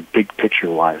big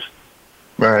picture-wise.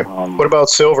 Right. What about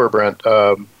silver, Brent?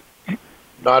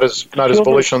 Not as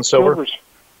bullish on silver?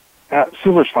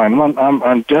 Silver's fine.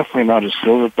 I'm definitely not a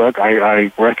silver bug. I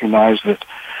recognize that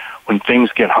when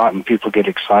things get hot and people get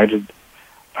excited,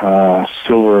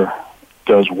 silver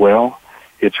does well.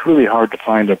 It's really hard to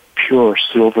find a pure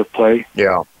silver play.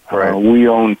 Yeah, right. We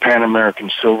own Pan American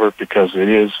Silver because it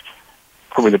is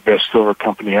probably the best silver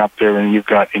company out there, and you've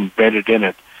got embedded in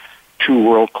it 2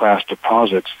 world-class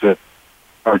deposits that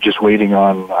are just waiting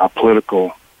on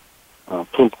political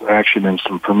action and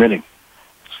some permitting.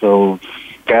 So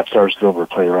that's our silver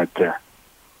play right there.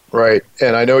 Right,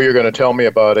 and I know you're going to tell me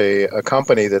about a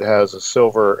company that has a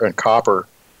silver and copper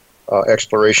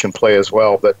exploration play as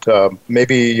well, but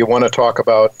maybe you want to talk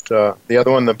about the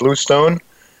other one, the Bluestone,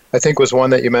 I think was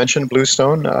one that you mentioned,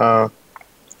 Bluestone.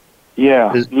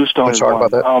 Bluestone is one.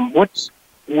 About that?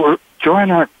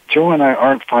 Joe and I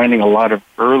aren't finding a lot of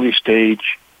early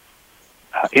stage,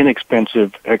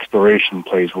 inexpensive exploration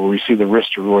plays where we see the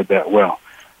risk to reward that well.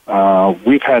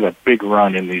 We've had a big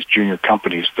run in these junior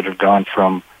companies that have gone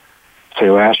from, say,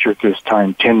 last year at this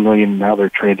time, 10 million, now they're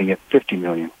trading at 50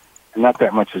 million. And not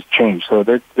that much has changed. So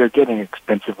they're getting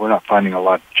expensive. We're not finding a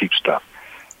lot of cheap stuff.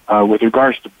 With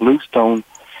regards to Bluestone,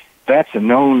 that's a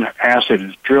known asset.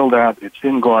 It's drilled out. It's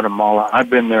in Guatemala. I've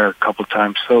been there a couple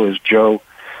times. So has Joe.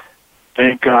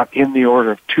 They've got in the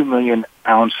order of 1 million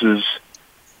ounces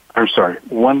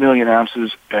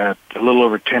at a little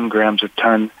over 10 grams a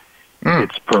ton.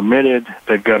 It's permitted.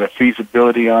 They've got a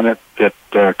feasibility on it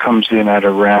that comes in at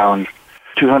around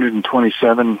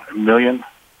 227 million.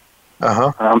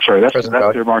 I'm sorry, that's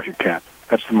their market cap.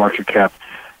 That's the market cap.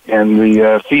 And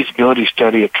the feasibility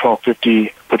study at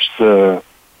 $1,250 puts the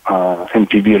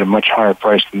NPV at a much higher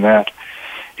price than that.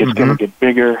 It's going to get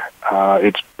bigger.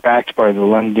 It's backed by the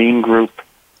Lundin Group.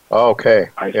 Okay.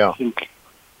 I think.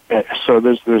 So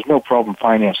there's no problem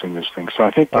financing this thing. So I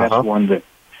think that's one that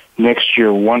next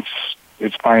year, once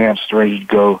it's financed and ready to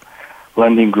go,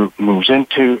 Lundin Group moves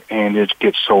into, and it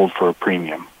gets sold for a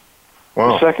premium.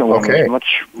 Wow. The second one is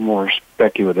much more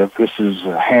speculative. This is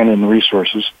Hannon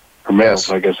Resources, or Metals,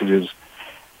 I guess it is.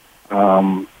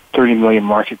 30 million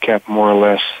market cap, more or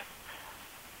less.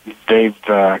 They've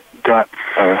got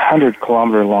a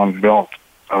 100-kilometer-long belt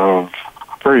of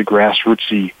very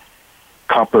grassrootsy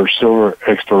copper-silver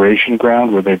exploration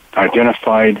ground where they've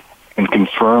identified and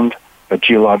confirmed a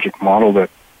geologic model that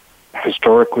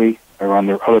historically around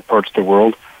the other parts of the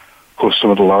world hosts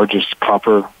some of the largest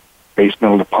copper base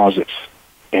metal deposits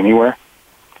anywhere.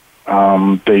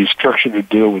 They structured a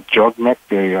deal with Jogmec,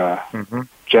 a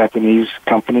Japanese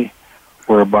company,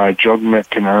 whereby Jogmec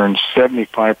can earn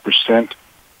 75%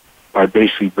 by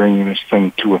basically bringing this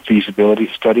thing to a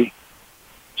feasibility study.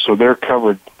 So they're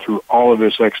covered through all of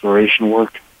this exploration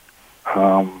work,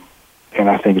 and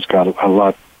I think it's got a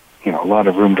lot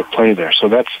of room to play there. So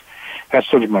that's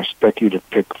sort of my speculative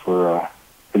pick for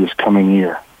this coming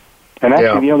year. And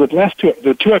actually,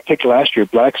 the two I picked last year,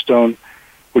 Blackstone,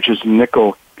 which is a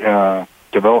nickel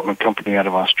development company out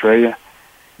of Australia,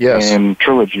 and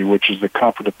Trilogy, which is the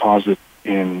copper deposit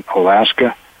in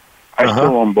Alaska. I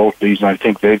still own both these, and I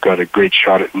think they've got a great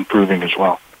shot at improving as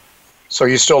well. So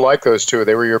you still like those two?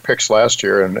 They were your picks last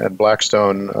year, and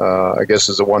Blackstone, I guess,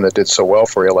 is the one that did so well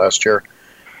for you last year.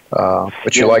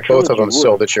 But you like both of them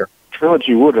still this year?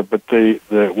 Trilogy would have, but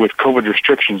with COVID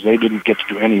restrictions, they didn't get to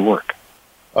do any work.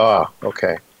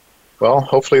 Okay. Well,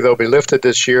 hopefully they'll be lifted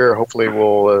this year. Hopefully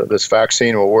this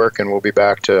vaccine will work, and we'll be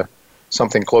back to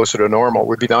something closer to normal. It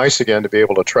would be nice again to be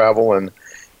able to travel and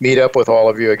meet up with all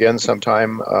of you again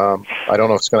sometime. I don't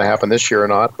know if it's going to happen this year or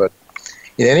not, but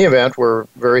in any event, we're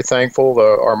very thankful.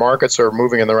 Our markets are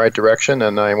moving in the right direction,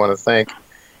 and I want to thank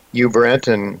you, Brent,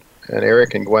 and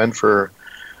Eric and Gwen, for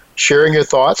sharing your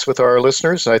thoughts with our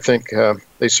listeners. I think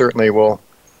they certainly will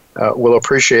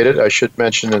appreciate it. I should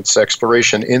mention it's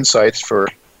Exploration Insights for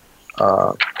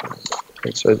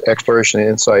Exploration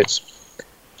Insights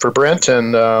for Brent,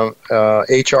 and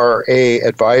HRA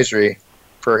Advisory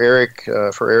for Eric,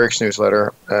 for Eric's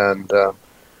newsletter, and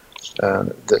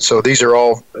so these are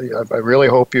all. I really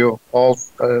hope you all,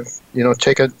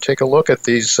 take a look at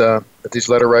these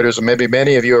letter writers, and maybe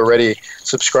many of you are already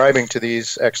subscribing to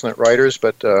these excellent writers,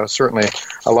 but certainly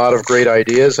a lot of great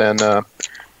ideas. And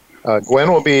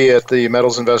Gwen will be at the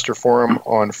Metals Investor Forum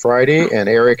on Friday, and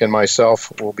Eric and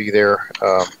myself will be there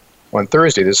on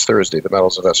Thursday. This Thursday, the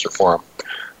Metals Investor Forum.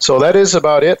 So that is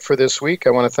about it for this week. I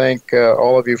want to thank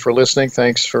all of you for listening.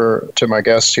 Thanks to my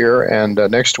guests here, and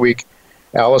next week,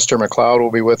 Alistair McLeod will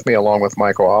be with me, along with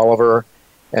Michael Oliver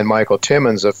and Michael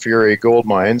Timmons of Fury Gold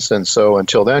Mines. And so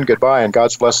until then, goodbye and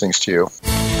God's blessings to you.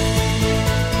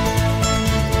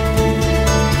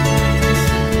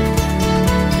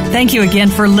 Thank you again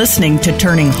for listening to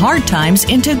Turning Hard Times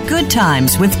into Good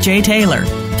Times with Jay Taylor.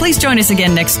 Please join us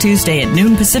again next Tuesday at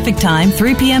noon Pacific Time,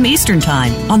 3 p.m. Eastern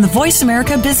Time on the Voice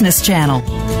America Business Channel.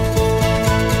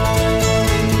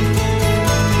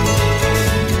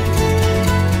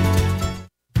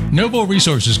 Novo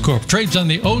Resources Corp. trades on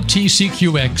the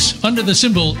OTCQX under the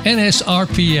symbol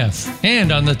NSRPF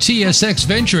and on the TSX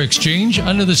Venture Exchange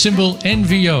under the symbol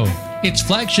NVO. Its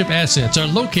flagship assets are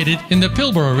located in the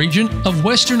Pilbara region of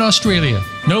Western Australia.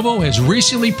 Novo has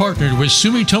recently partnered with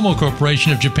Sumitomo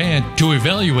Corporation of Japan to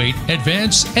evaluate,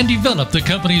 advance, and develop the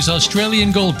company's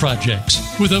Australian gold projects.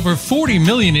 With over $40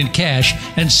 million in cash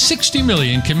and $60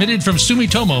 million committed from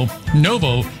Sumitomo,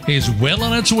 Novo is well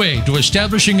on its way to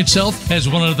establishing itself as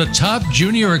one of the top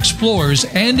junior explorers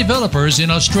and developers in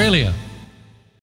Australia.